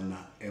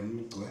Mbana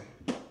Emgcwe.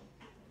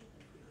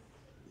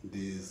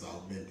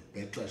 Ndizawube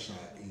ndibhexesha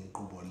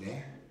inkqubo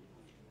le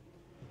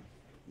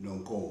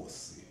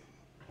nonkosi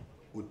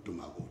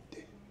uduma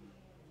kude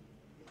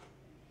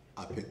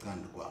apha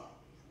ecanda kwam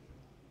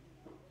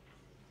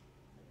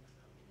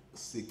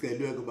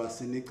sicelwe kuba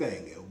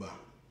sinicenge uba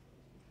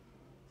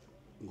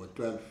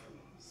ngo-12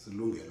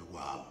 silungele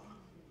ukuhamba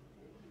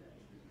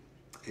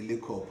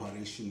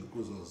eli-cooperation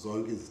kuzo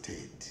zonke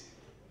izithethi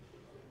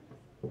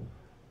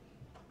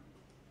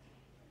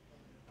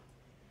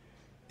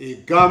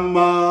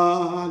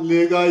igama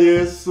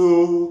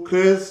likaYesu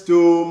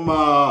Kristu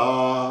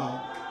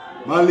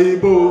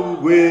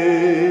malibongwe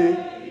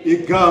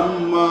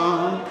igama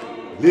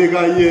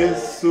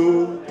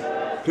likaYesu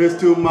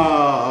Kristu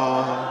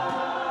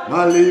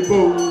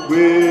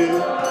malibongwe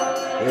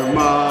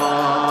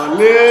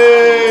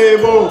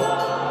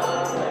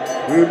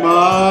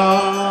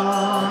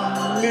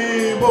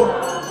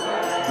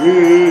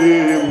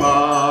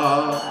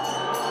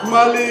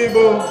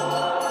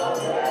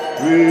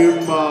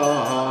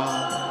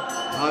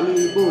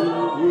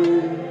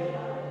malibongwe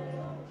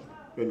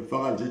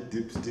benifaka nje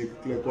dipstick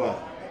kule kwa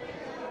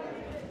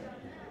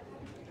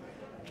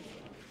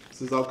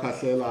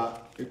sizawukhahlela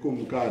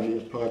ikumkani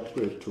phakathi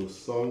kwethu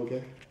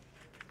sonke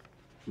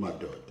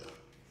madoda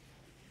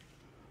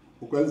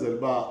ukwenzela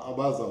uba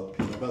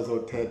abazawuphinda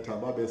bazothetha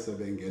babe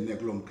sebengene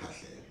kulo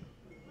mkhahlelo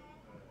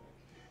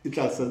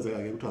inhlali senzeka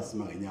ke kuthiwa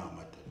sima ngenyawo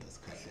madoda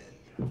sikhahlele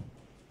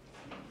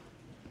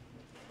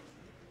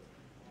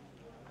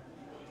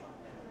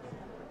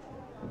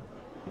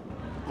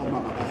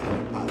omama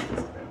bahlale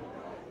phansi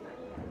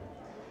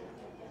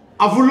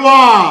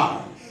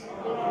afulwan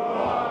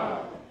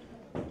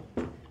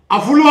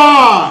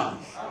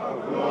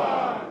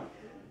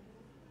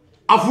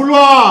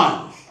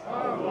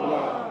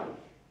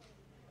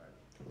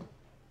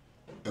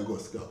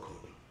enkosi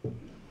kakhulu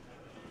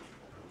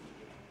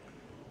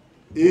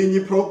inye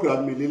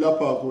program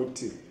lilapha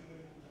ukuthi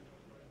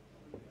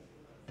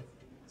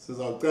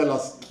sizawucela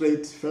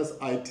straight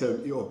first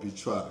item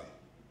iobituary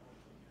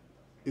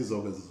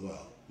izokwenziswa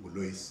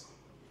nguLoyiso.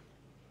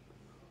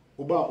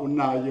 Uba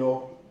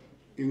unayo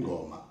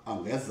ingoma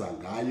angeza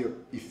ngayo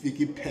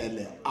ifike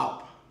iphele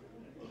apha.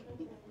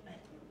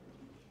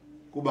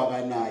 Kuba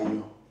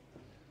kanayo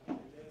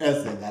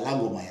eze ngala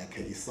ngoma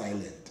yakhe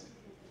isilent.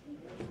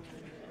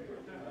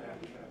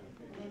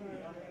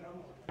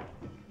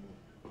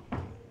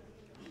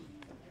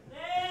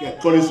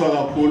 Kuyaxoliswa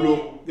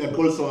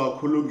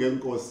kakhulu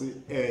ngenkosi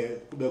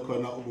kube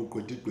khona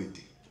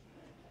ubugqwedi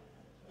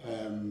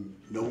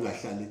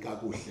nokungahlali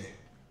kakuhle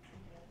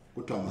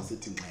kuthiwa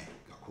masithi ngxe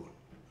kakhulu.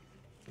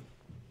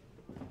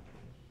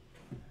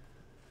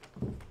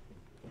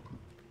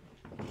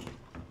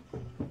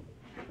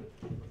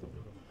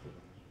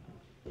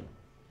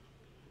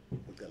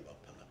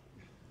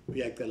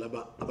 Uyacela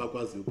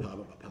abakwazi ukuphaka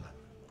baphaka.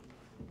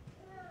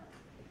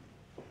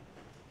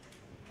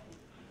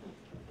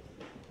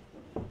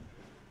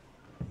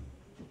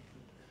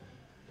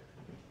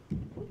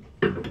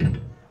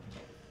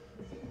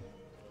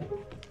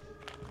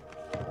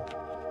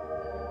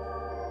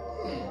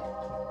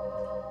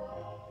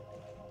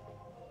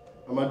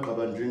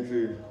 Amagqaba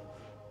njinji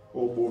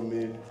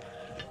obomi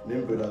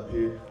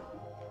nemvelaphi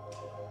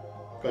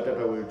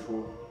katata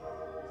wethu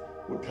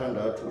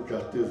uThandathu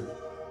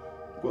uJustice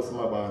Thandathu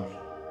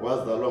Mabandla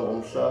wazalwa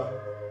ngomhla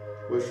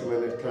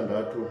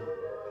we-16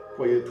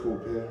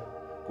 kweyeThuphe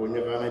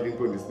ngonyaka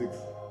 1926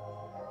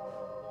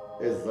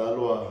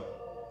 ezalwa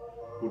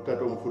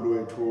utatomkhulu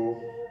wethu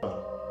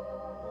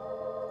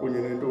kunye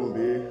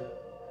nentombi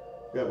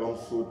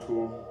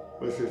yakwamsuthu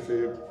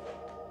wesheshe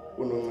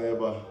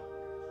uNonceba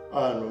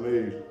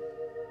Nomeli.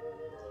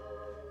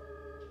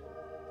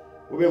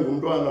 Ube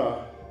ngumntwana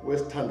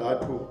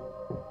wesithandathu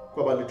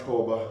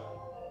kwabalithoba.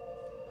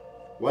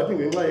 Wathi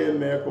ngenxa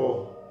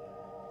yemeko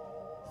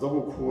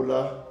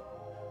zokukhula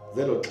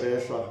zelo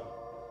xesha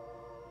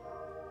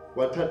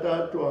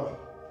wathathathwa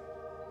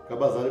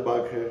ngabazali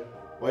bakhe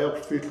waya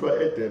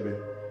kufihlwa eDebe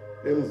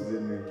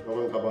emzini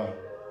wakwaNkabani.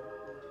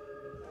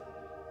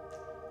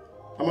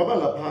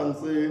 Amabanga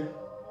phansi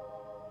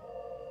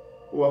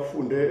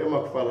wafunde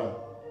eMakufalana.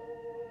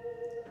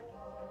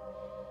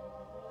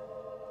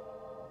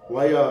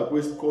 Waya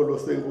kwisikolo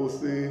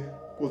senkosi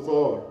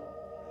kuTsolo.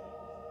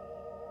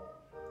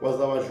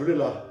 Waza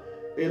wadlulela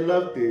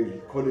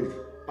eLovedale College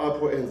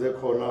apho enze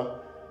khona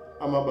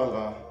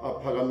amabanga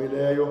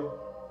aphakamileyo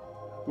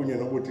kunye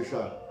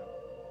nobutitshala.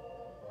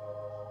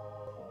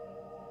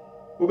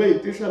 Ube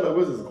yitishala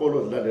kwezi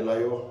zikolo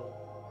zilandelayo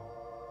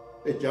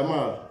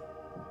eJamala,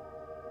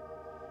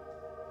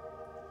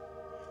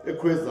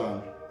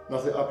 eKhwezana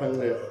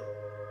nase-Aphanxerha.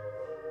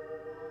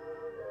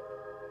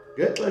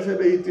 Ngexesha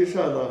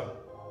beyitishala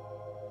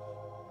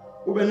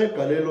ube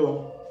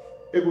negalelo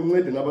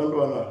ekuncedeni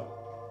abantwana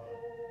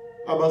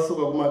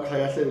abasuka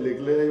kumakhaya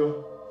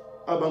ahlelelekileyo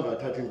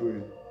abangathathi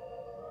ntweni.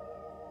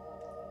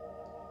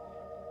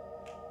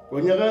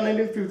 Ngonyaka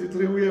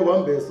 1953 uye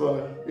wambeswa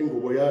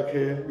ingubo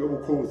yakhe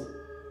yobukhosi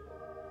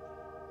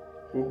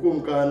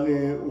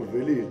ukumkani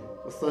uvelile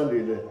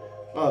usandile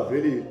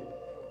avelile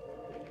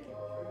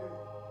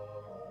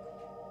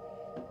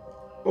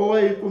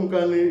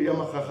owayikumkani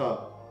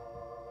yamaRharhabe.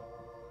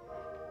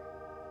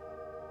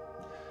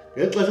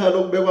 Ngexesha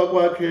lokubekwa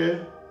kwakhe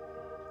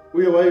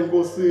uye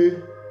wayinkosi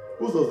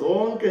kuzo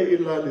zonke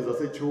ilali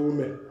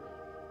zaseTshume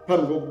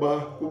phambi kokuba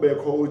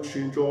kubekho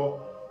utshintsho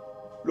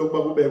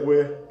lokuba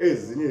kubekwe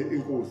ezinye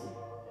inkosi.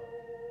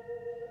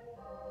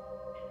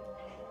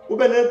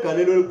 Ube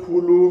negalelo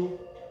elikhulu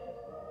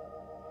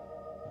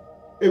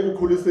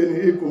ekukhuliseni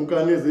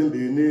iikumkani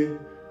ezimbini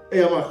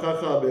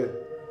eyamaRharhabe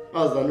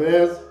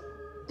aZanweza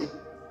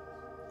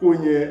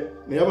kunye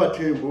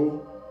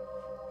neyabaThembu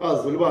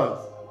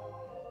aZulubazi.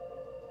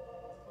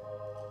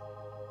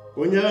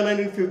 Ngonyaka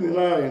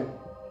 1959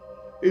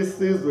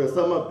 isizwe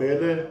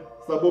samabhele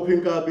sabopha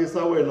inkabi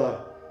sawela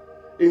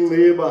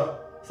inciba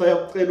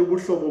sayakucela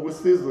ubuhlobo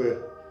kwisizwe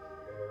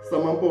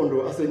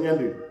samampondo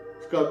asenyandeni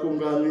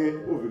sikakumkani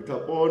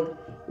uVictor Ponto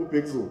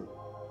uBhekuzulu.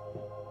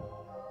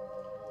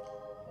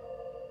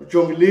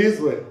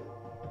 uJongilizwe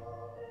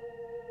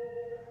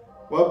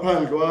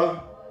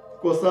waphandlwa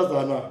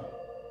nkosazana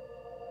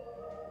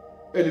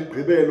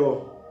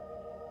eligqibelo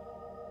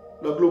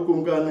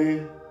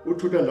lakulokumkani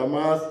uThutha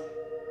Ndamase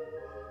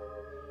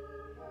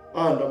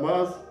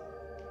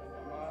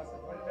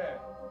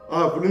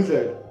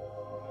Vulindlela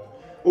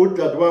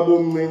udadewabo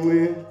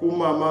omncinci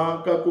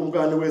kumama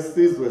kakumkani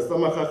wesizwe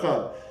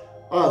samaRharhabe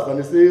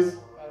aZanisizwe.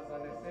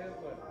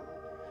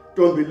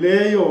 Ntombi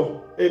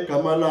leyo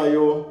egama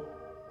layo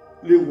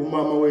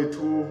lingumama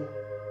wethu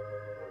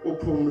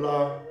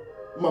uPhumla,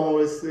 umama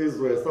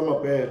wesizwe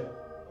samabhele,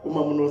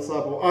 umama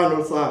uNosapho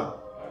Nosapho.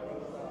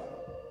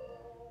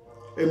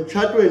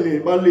 Emtshatweni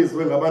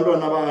balizwe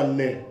ngabantwana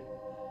abane.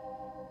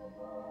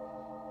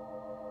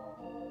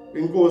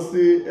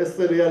 Inkosi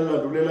esele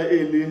yalandulela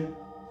eli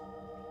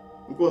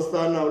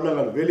inkosana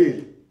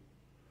uLangalivelile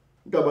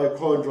intaba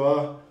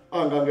ikhonjwa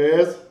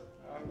angangeza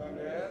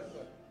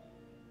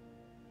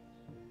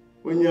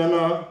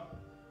unyana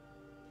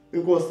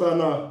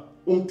inkosana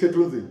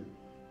uMthethunzima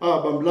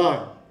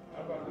abamlanga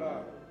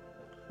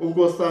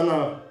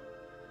unkosana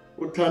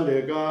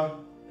uthandeka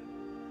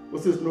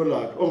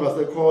usisinolakhe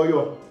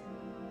ongasekhoyo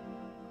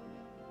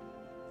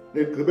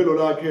negqibelo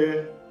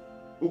lakhe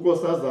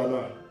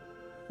unkosazana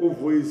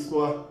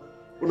uvuyiswa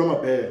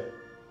uNomabhele.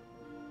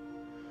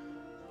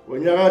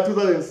 Ngonyaka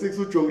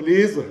 2006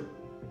 uJongilizwe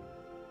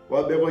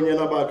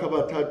wabekonyana bakhe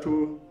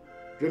abathathu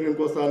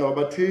njengenkosana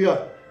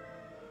wabathiya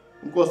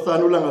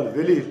unkosana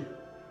uLangalivelile,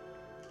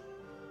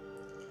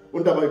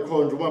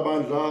 uNdabayikhonjo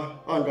uMabandla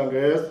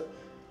angangeza,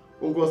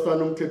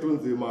 unkosana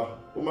uMthethunzima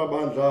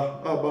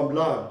uMabandla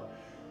abamlanga,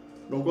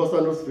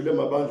 nonkosana uSivile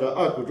Mabandla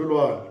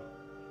agutshulwana.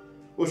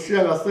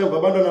 Ushiya ngasemva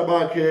abantwana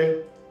bakhe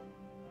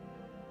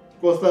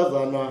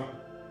Nkosazana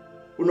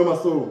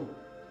uNomasungu,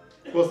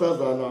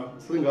 Nkosazana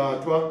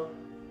Singathwa,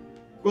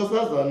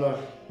 Nkosazana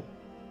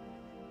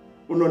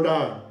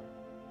uNontanga,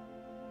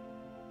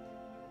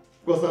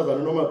 Nkosazana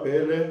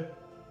uNomabhele,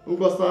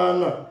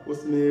 unkosana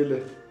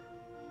uSimile,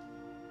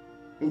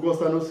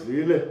 unkosana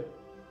uSivile,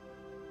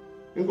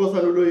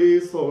 inkosana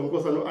uLoyiso,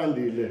 unkosana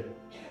uAndile,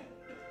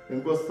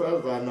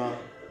 inkosazana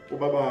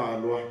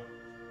uBabalwa.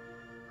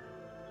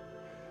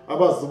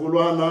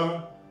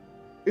 Abazukulwana,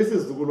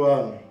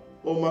 isizukulwana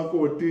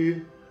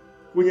omakoti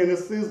kunye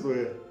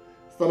nesizwe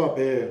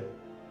samabhele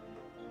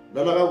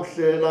lala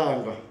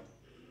kakuhlelanga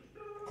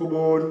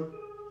khuboni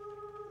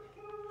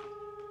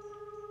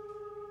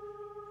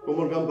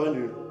komuntu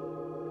kaMbandile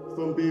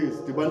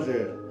Sompisi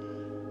Dibandlela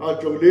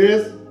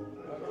Jongilizwe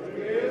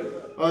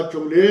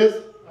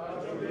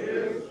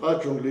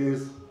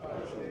Jongilizwe.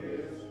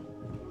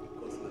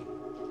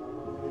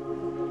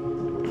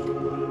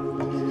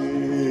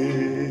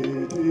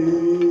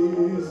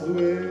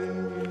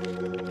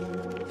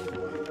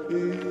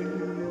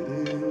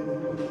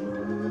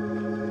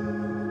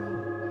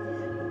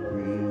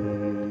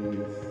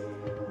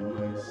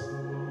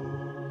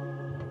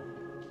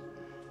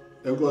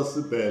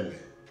 Enkosi Bhele,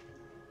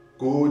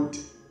 good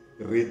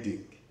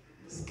reading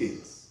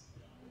skills.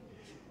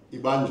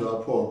 Ibanjwa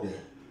apho ke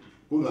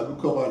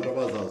kungabikho abantu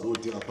abazazi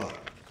uthi apha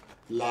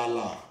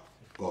lala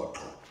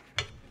goqo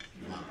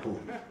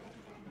nakhulu.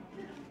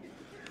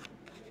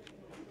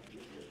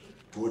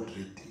 Good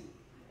reading.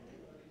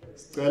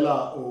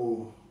 Sicela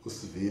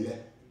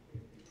uSivile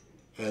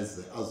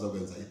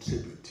azokwenza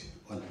i-tribute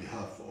on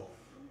behalf of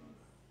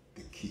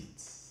the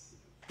kids.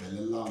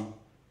 Belelam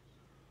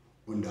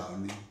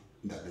undawoni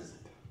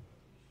ndabezitha.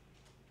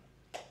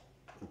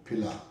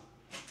 Uphila.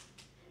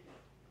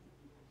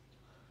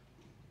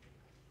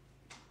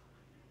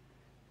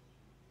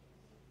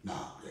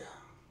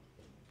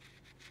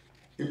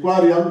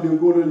 Ikwari yami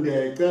linkulu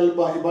ndiyayicela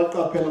uba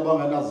ibaqaphela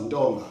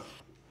abangenazintonga.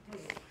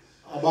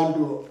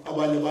 Abantu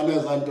abanye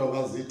baneza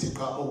ntonga zithi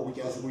cha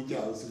okutya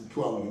sikutyayo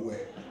sikuthiwa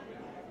nguwe.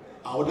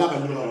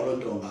 Awunakanyuka ngalo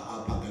ntonga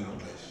apha ngelo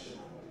xesha.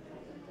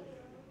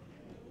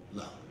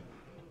 La.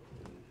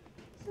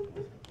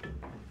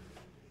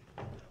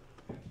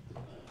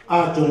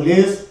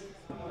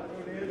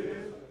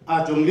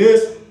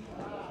 Jongilizwe.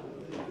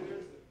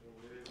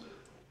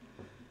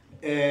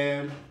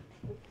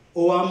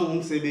 Owami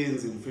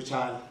umsebenzi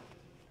mfutshane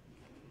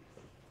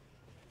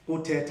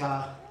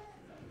uthetha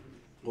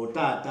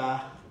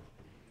ngotata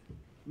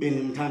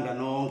benimthanda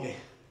nonke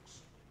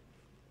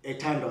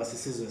ethandwa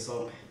sisizwe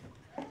sonke.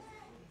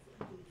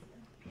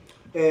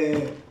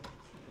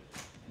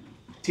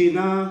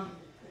 Thina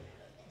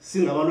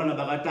singabantwana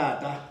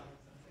bakatata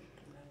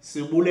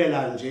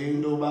sibulela nje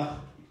intoba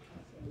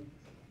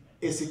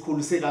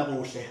esikhulise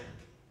kakuhle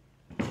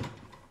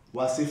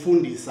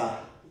wasifundisa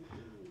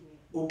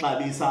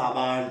uxabisa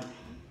abantu,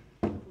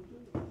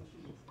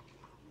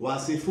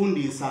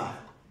 wasifundisa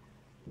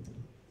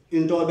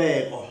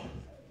intobeko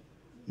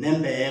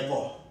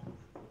nembeko.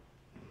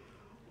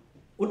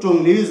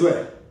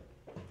 uJongilizwe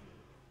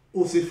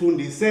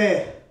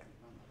usifundise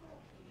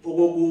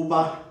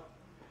okokuba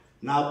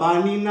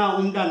nabani na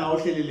umntana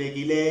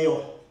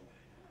ohlelelekileyo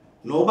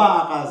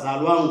noba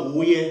akazalwa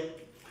nguye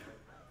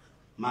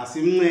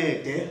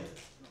masimncede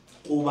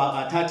kuba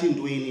akathathi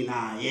ntweni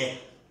naye.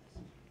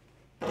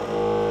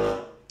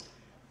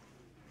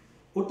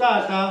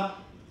 Utata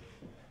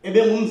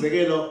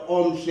ebengumzekelo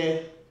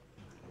omhle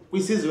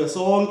kwisizwe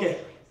sonke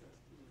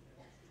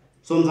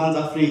soMzantsi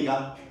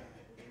Afrika,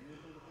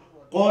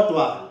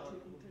 kodwa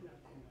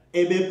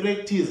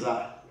ebepractice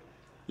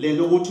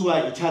lento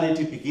kuthiwa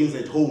charity begins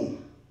at home.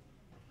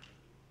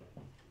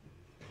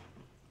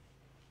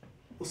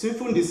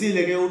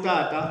 Usifundisile ke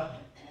utata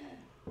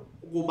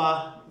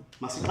ukuba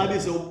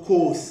masixabise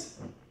ubukhosi,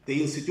 the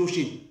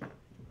institution,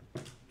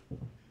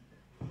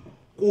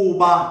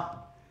 kuba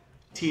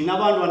thina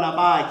abantwana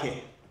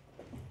bakhe,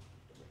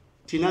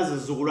 thina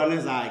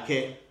zizukulwane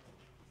zakhe,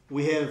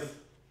 we have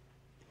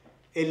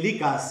a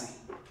legacy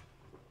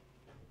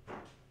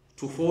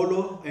to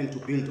follow and to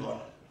build on.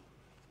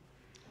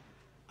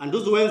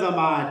 Andizuwenza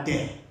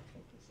made,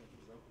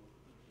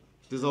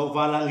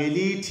 ndizawuvala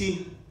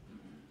ngelithi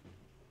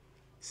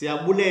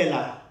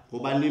siyabulela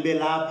ngoba nibe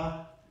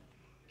lapha,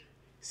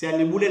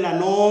 siyanibulela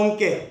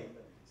nonke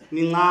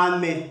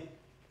nincame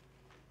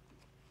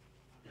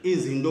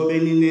izinto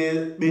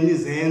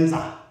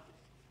benizenza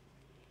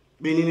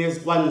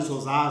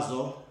beninesikwaniso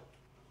zazo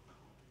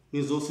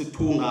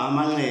nizosithunga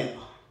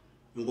amanxeba.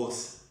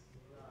 Inkosi.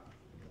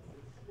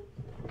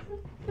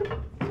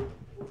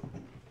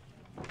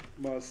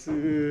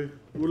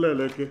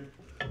 Masibulele ke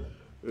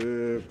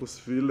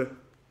kusifile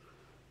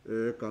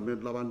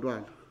egameni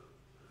labantwana.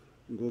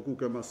 Ngoku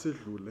ke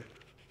masidlule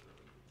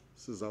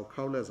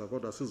sizawukhawuleza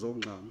kodwa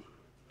sizongxama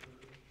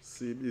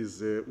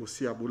sibize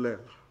uSiyabulela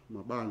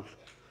Mabandla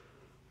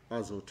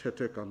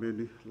azothetha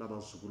egameni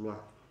labazukulwana.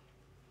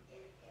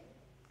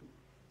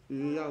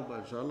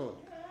 Iyawuba njalo.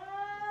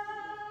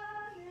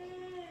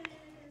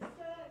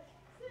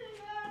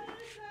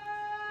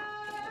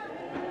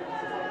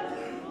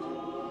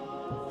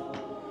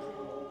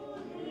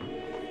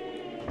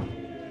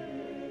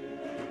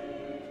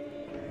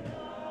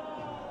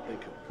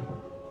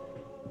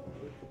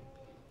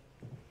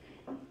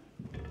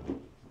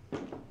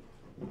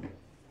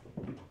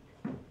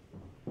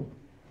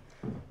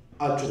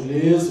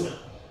 Jongilizwe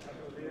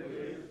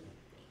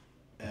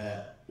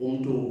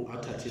umuntu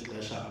athathe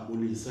ixesha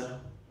abulise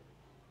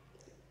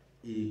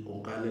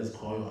iikonkane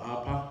ezikhoyo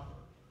apha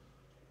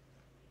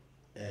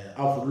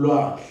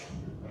avulwahle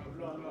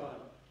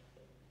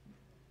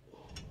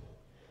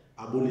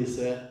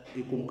abulise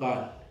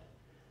ikumkani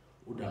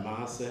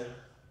uDamase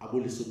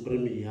abulise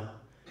uPremier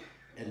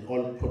and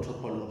all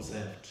protocol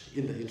observed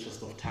in the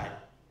interest of time.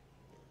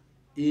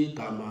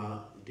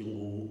 Igama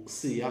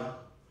ndinguSiya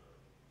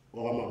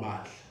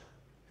okwamabandla.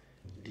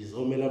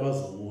 Ndizomela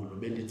abazukulu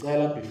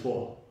bendicela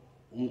before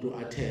umuntu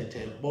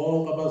athethe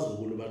bonke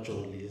abazukulu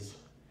baJongilizwe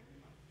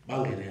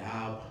bangene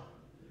apha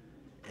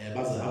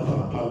baze apha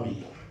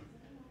ngaphambili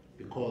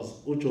because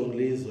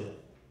uJongilizwe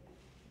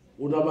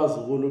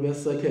unabazukulu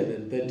be-second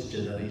and third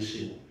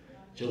generation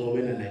njengoba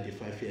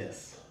ena-95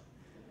 years.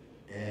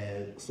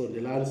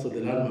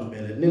 Sondelani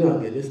mabele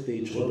ningangeni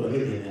estage kodwa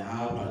ningene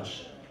apha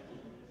nje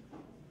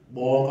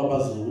bonke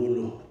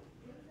abazukulu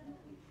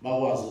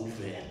bakwazi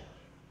ukuvela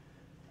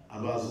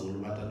abazulu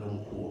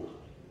batatomkhulu.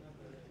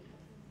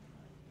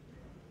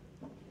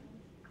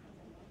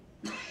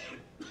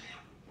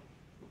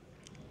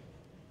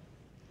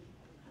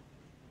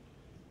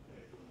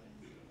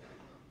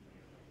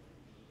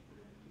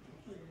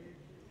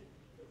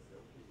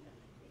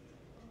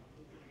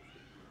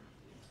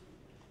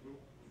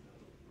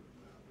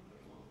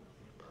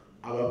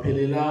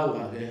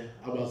 Abaphelelanga ke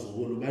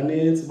abazukulu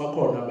baninzi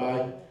bakhona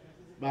abanye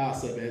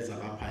bayasebenza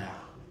ngaphaya.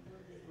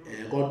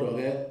 Kodwa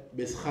ke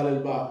besirhalela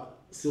uba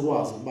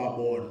sikwazi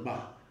ukubabona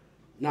uba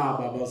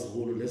naba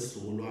abazukulu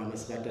nesizukulwana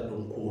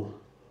sikatatomkhulu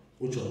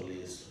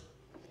uJongilizwe.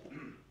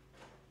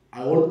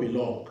 I won't be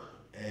long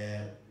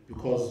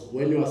because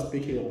when you are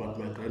speaking about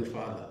my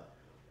grandfather,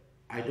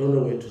 I don't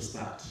know where to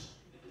start.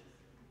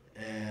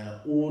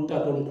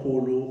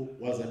 Utatomkhulu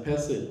was a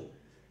person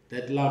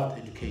that loved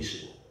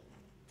education.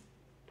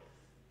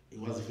 He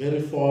was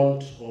very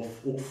fond of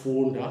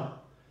ukufunda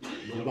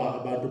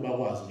noba abantu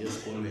bakwazi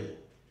ngesikolweni.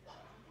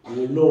 You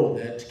will know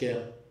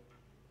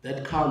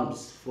that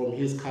comes from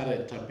his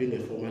character being a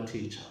former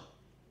teacher.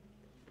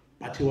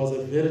 But he was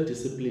a very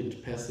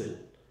disciplined person.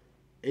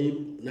 I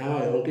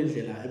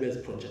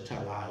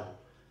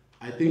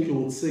think you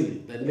would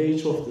see the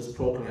nature of this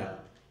program.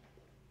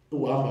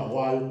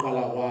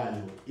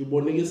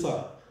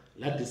 Ibonikisa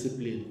la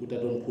discipline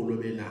utatomkhulu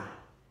benayo.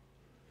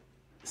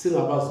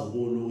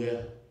 Singabazukulu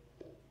ke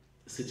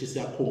sithi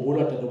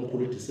siyakhumbula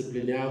tatomkhulu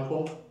discipline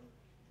yakho,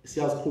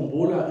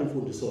 siyazikhumbula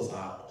imfundiso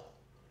zakho.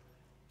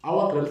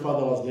 Our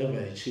grandfather was never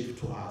a chief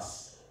to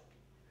us.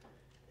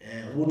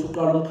 Uthi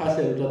uqala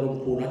umkhahlelo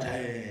utatomkhulu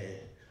athi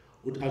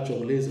uthi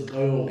Jongilizwe xa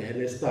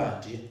uyongena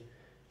estudy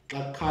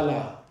xa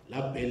kukhala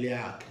la bhele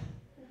yakhe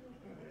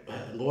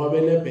ngoba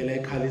benebhele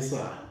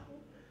ekhalisayo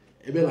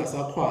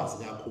ebengasakhwazi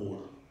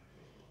kakhulu.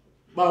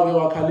 Bawuke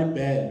wakhala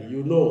ibhele,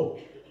 you know,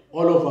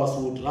 all of us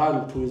would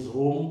run to his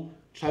room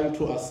trying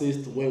to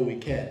assist where we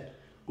can.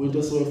 Kwinto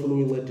esiwefuna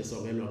ukuyincedisa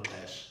ngelo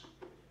xesha.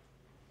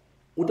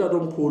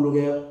 Utatomkhulu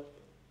ke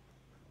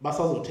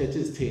basazothetha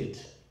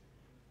izithethi,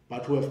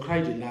 but we have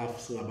cried enough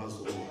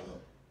singabazukulu.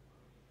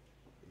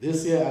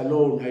 This year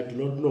alone, I do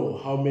not know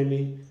how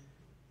many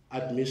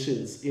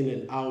admissions in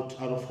and out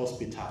of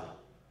hospital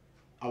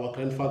our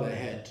grandfather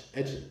had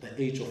at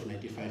the age of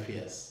 95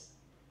 years.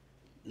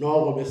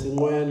 No,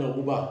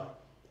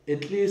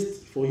 at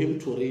least for him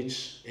to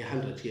reach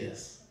 100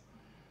 years.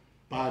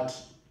 But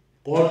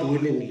God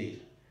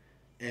willingly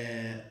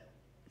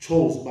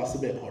chose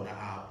basibe khona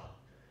apha.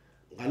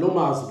 Ngalo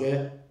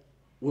mazwi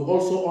we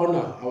also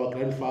honor our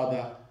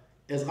grandfather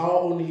as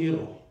our own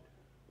hero.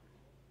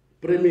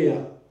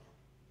 Premier,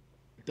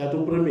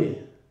 Tatu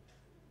Premier.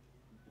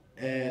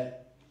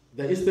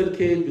 The Eastern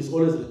Cape is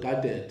always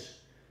regarded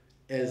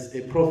as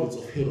a province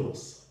of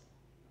heroes.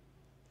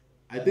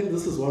 I think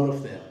this is one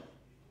of them.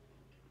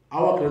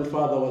 Our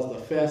grandfather was the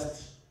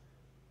first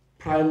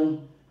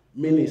Prime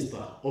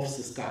Minister of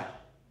Siskai.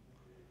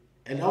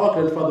 And our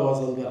grandfather was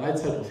on the right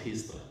side of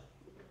history,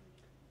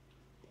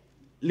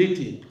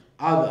 leading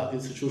other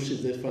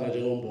institutions that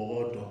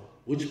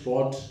which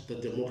brought the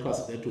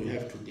democracy that we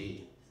have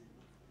today.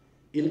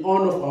 in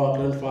honor of our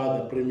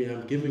grandfather, Premier,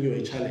 I'm giving you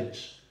a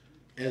challenge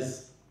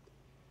as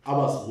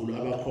abazukulu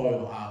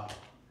abakhoyo apha,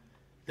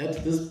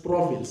 that this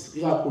province,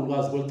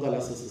 ikakhulukazi kweli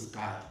cala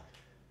sesisigayi,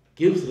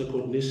 gives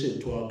recognition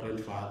to our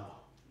grandfather.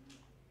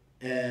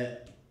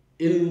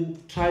 In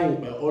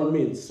trying by all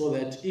means so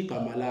that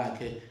igama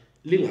lakhe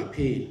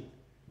lingapheli,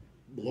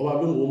 ngoba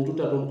bengumuntu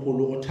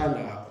utatomkhulu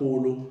othanda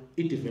kakhulu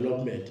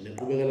i-development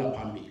neqhubekela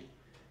phambili.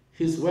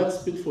 His work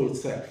speaks for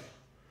itself.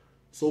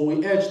 So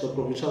we urge the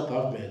provincial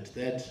government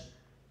that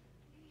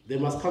they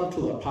must come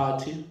to the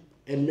party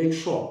and make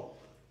sure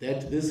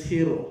that this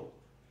hero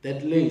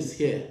that lays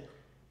here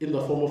in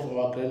the form of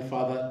our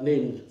grandfather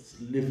names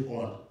live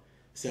on.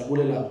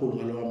 Siyabulela kakhulu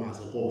ngalawa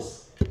mazwi,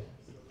 Nkosi.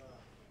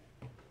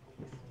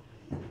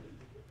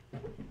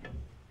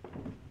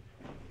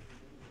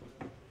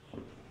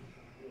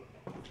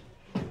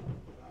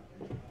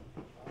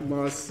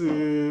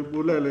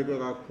 Masibulele ke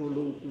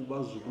kakhulu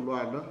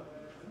kubazukulwana.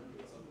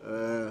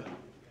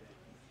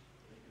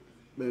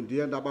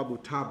 Bendiye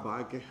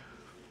ndababuthamba ke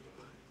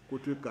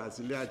kuthi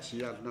igazi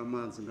liyajiya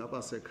kunamanzi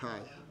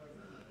ngabasekhaya.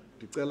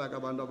 Ndicela ke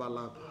abantu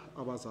abalapha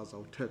abazaza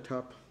uthetha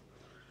apha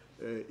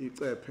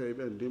icephe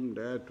ibe ndim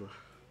ndedwa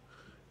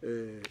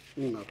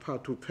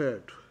ungaphathi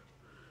uphethwe.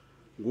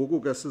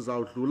 Ngoku ke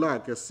sizawudlula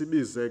ke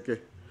sibize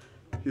ke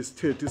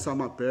isithethi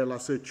samabhela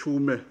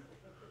sechume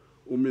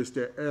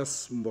uMr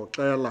S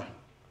Mboxela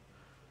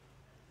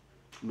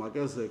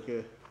makeze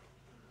ke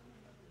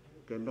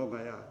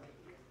ngentonga yakhe.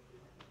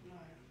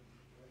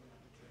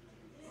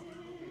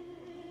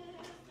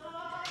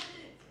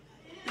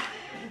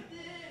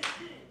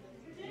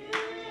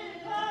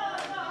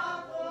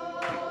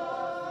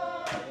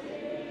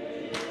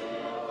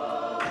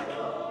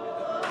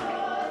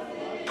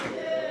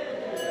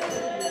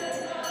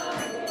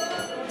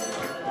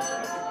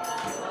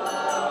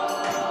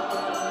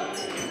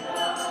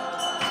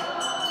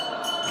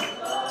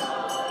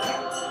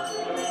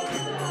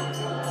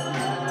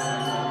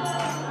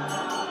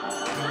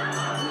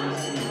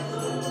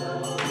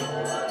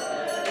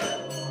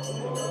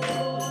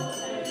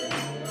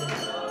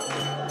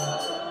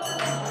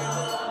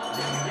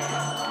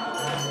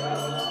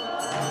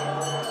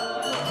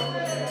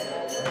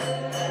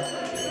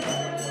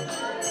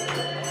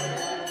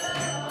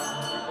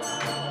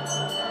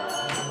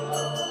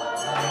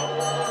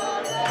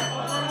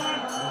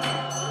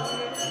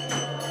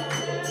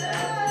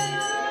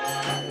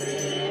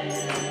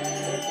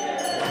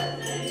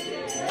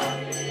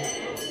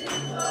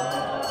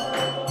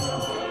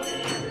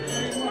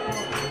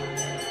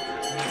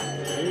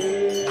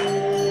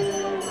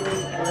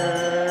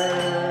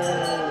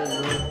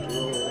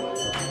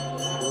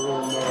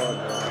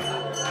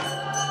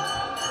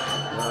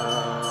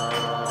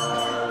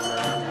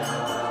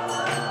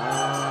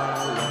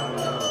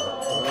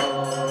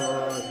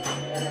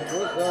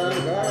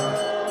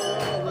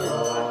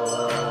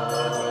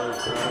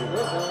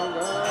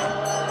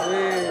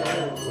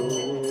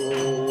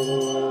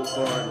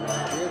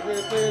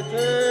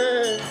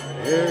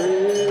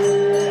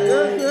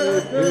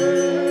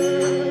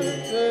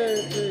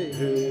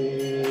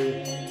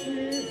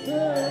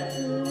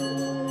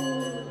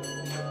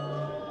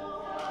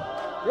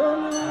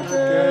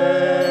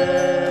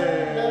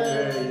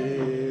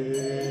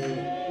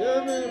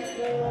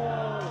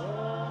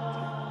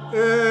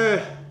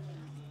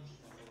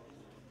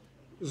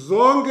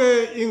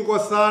 Zonke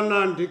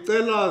inkosana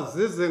ndicela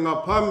zize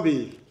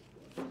ngaphambili.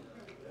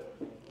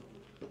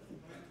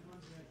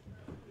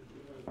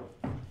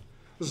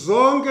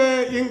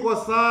 Zonke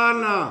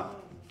inkosana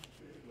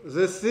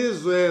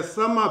zesizwe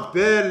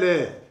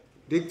samabhele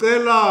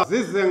ndicela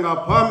zize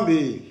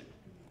ngaphambili.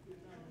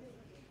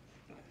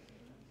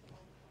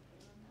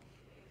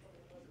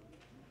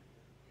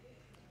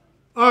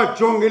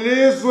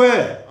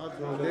 Jongilizwe.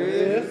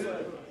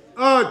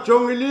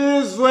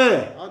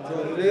 Jongilizwe.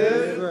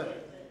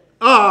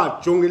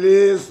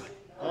 Jongilizwe.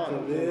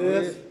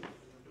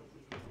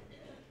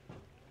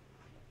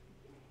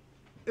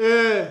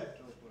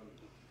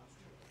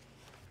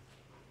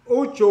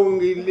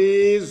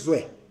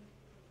 Ujongilizwe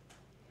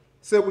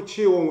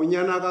sekutshiwo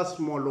ngunyana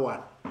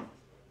kaSmolwana,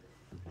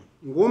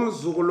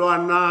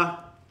 ngumzukulwana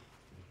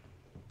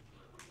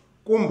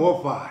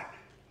kuMbovane.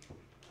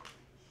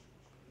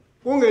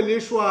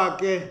 Kungelishwa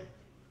ke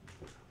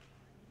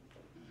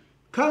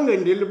khange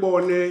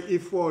ndilibone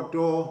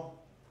ifoto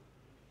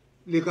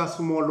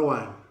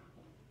likaSmolwana.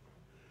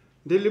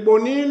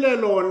 Ndilibonile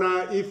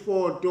lona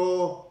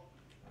ifoto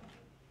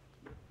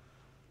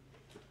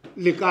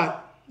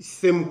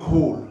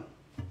likasemkhulu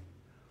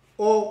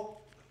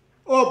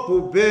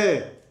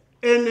obhubhe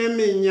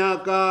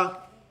eneminyaka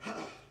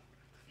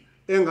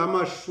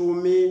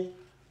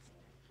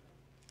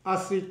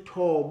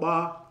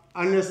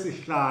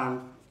engama-95.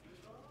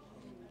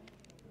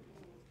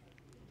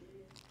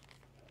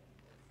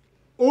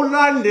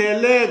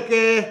 Ulandele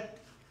ke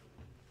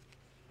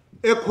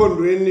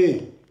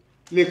ekhondweni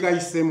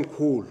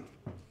likayisemkhulu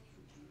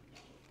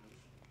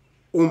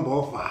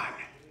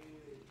uMbovane.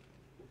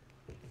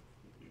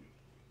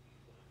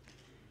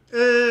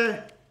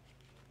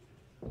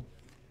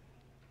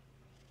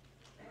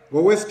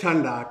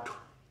 ngowesithandathu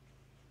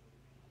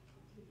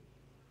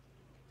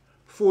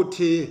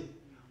futhi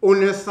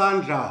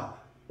unesandla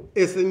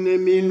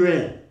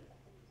esineminwe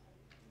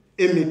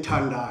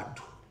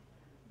emithandathu.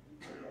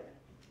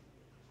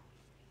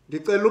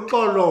 Ndicela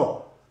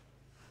uxolo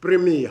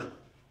Premier,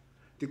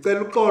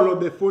 ndicela uxolo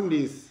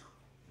befundisi,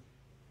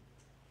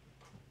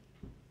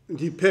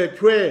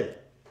 ndiphethwe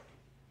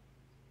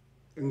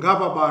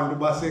ngaba bantu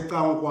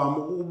basecankwam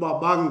ukuba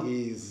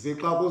bangizi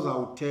xa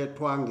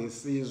kuzawuthethwa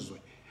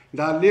ngesizwe.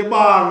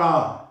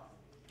 Ndalibala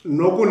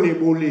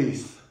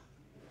nokunibulisa.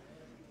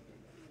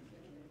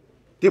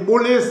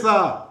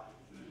 Ndibulisa.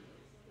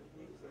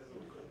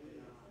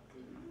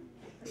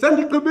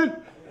 Sendigqibile?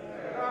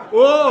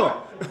 Oh.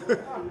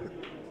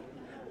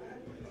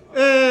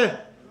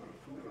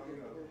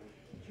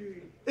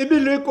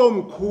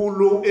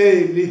 Ibilikomkhulu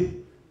eli.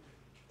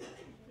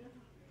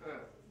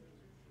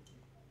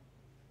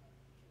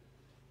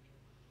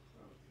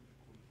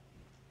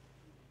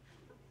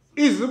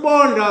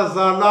 Izibonda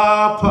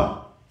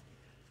zalapha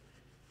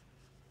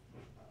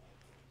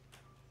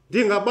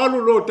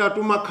ndingabalula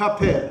ootata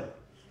uMakhaphela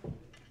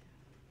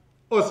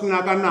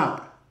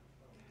osinakanaka,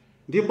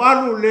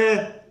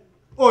 ndibalule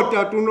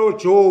ootata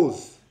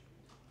unoJosi,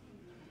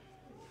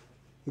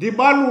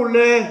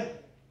 ndibalule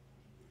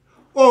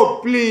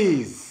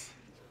Please,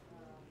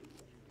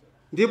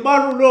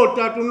 ndibalule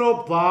ootata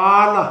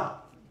uNobhala,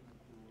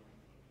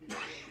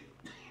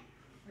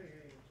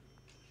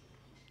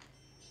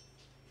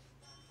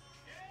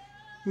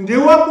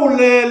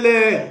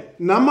 ndiwabulele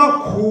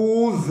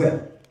namakhuze.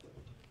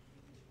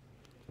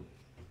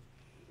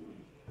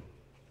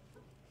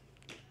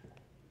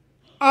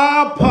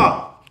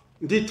 Apha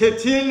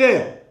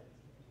ndithethile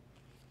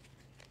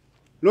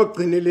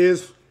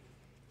noGcinilizwe,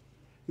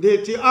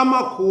 ndithi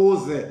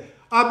amakhuze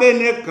abe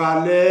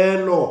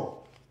negalelo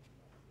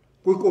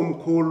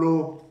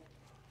kwikomkhulu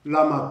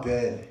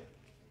lamabhele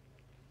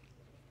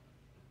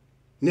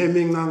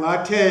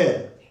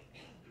nemincangathelo.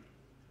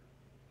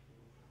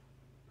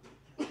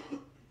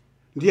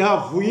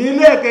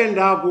 Ndiyavuyile ke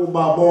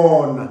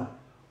ndakubabona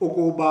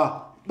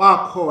ukuba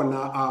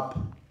bakhona apha.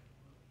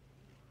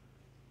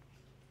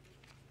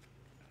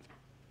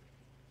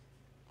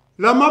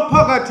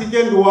 Lamaphakathi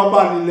ke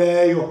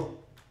ndiwabalileyo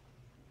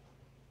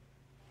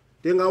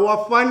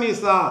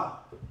ndingawafanisa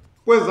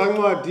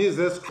kwezancwadi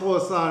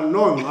zesiXhosa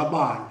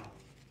noNgxabane.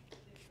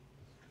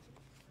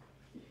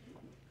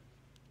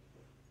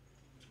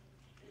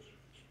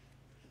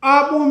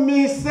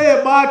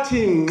 Abumise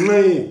bathi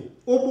ngxi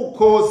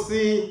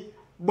ubukhosi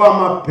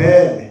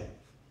bamabhele.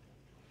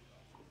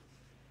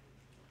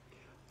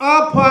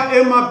 Apha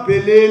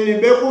emabheleni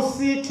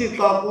bekusithi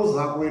xa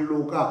kuza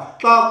kweluka,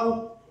 xa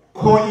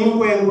kukho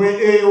inkwenkwe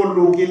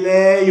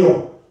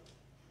eyolukileyo,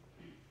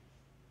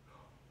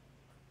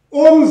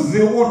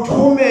 umzi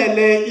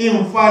uthumele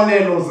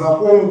iimfanelo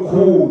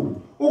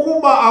zakomkhulu.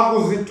 Ukuba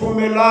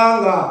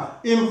akuzithumelanga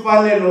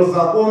iimfanelo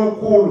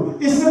zakomkhulu,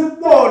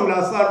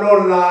 isibonda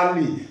saloo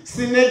lali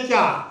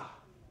sinetyala.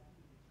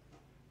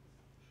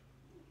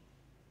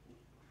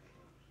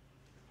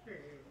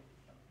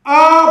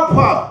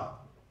 Apha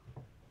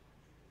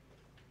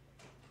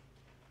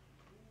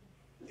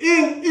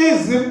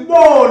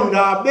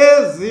izibonda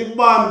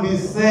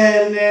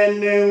bezibambisene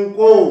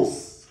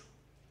nenkosi.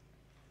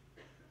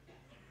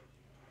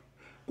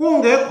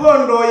 Kungekho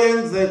nto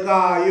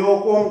yenzekayo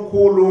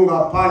komkhulu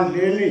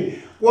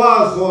ngaphandleni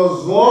kwazo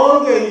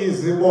zonke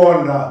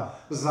izibonda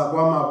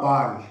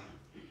zakwaMabandla.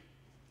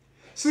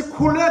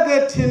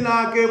 Sikhuleke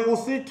thina ke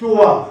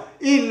kusithiwa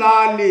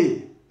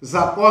iilali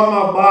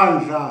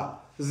zakwaMabandla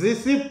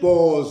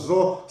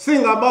zisibhozo,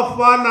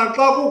 singabafana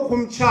xa kukho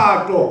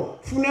umtshato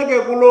funeke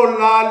kuloo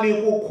lali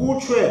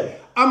kukhutshwe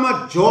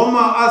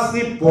amajoma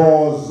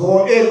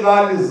asibhozo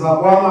eelali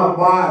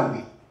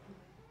zakwaMabandla.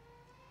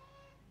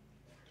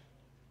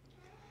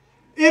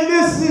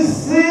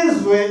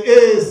 Ibisisizwe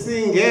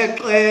esi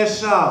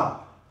ngexesha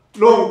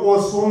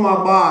lonkosi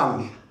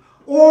uMabandla.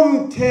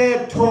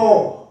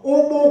 Umthetho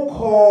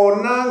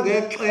ubukhona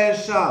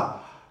ngexesha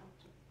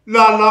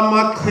lala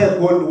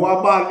maxhego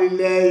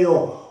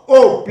ndiwabalileyo.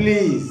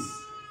 Please.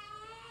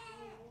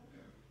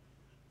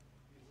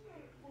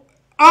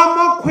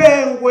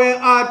 Amakhwenkwe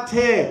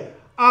athe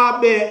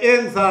abe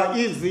enza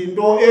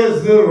izinto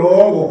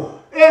ezirongo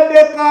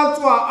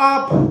ebekatswa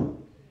apha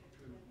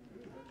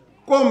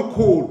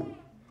komkhulu.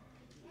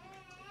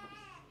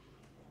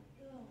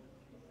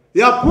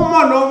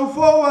 Yaphuma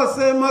nomfo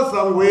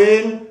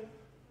waseMazangweni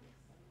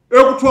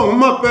ekuthiwa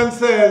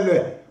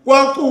nguMapensele,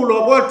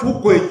 kwaculwa kwathi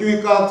ugwetywa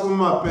ikatsi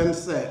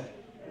uMapensele.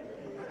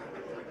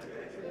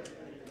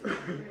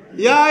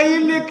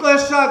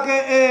 Yayilixesha ke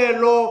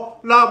elo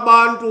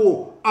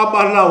labantu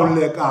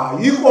abalawulekayo.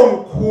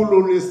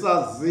 Ikomkhulu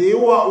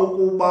lisaziwa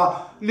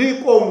ukuba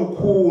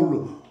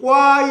likomkhulu,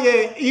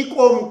 kwaye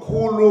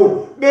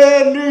ikomkhulu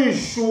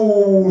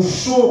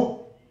belishushu.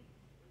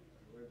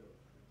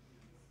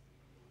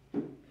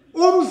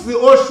 Umzi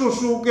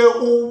oshushu ke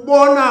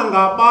ubona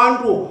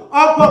ngabantu.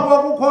 Apha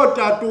kwakukho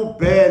tata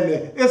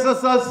uBhele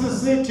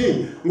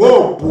esesasisithi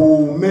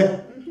ngoBhume.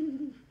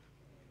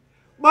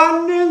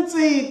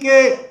 Banintsi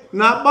ke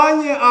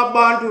nabanye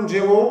abantu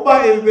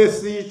njengoba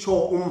ebesitsho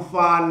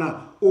umfana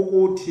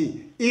ukuthi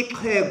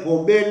ixhego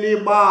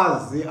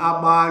belibazi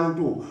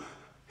abantu.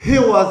 He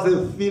was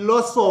a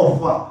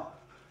philosopher.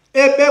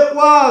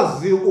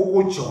 Ebekwazi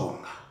ukujonga.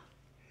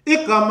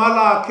 Igama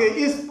lakhe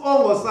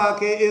isibongo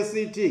sakhe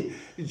esithi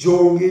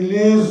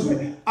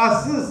Jongilizwe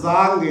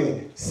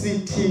asizange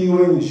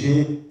sithiwe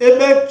nje.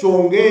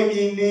 Ebejonge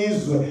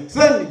ilizwe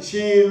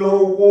senditshilo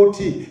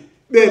ukuthi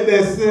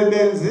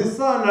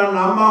bebesebenzisana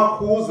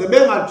namakhuze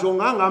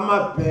bengajonganga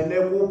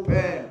amabhele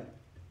kuphela.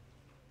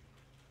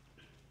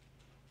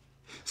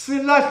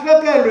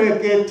 Silahlekelwe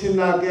ke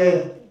thina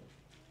ke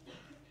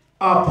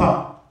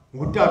apha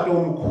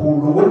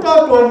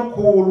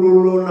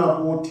ngutatomkhulu lona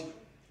kuthi.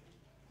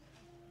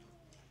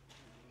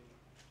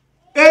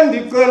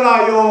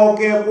 Endicelayo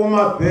ke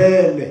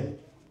kumabhele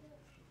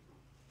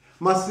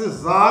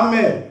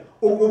masizame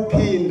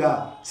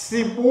ukuphinda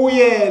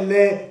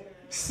sibuyele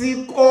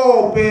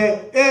sikope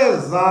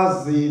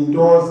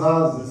ezazinto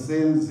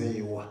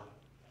zazisenziwa.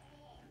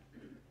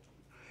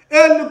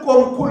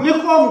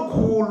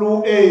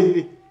 Likomkhulu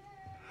eli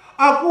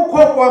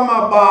akukho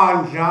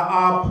kwamabandla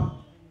apha.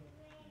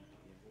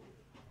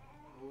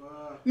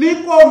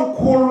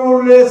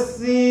 Likomkhulu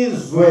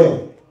lesizwe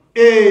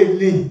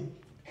eli.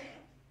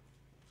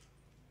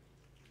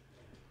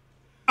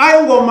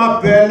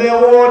 Ayingomabhele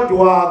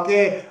wodwa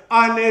ke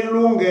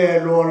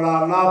anelungelo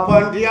lalapha.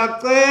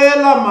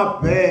 Ndiyacela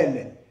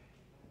mabhele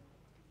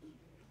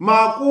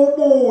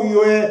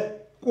makubuywe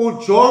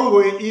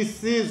kujongwe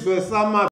isizwe sama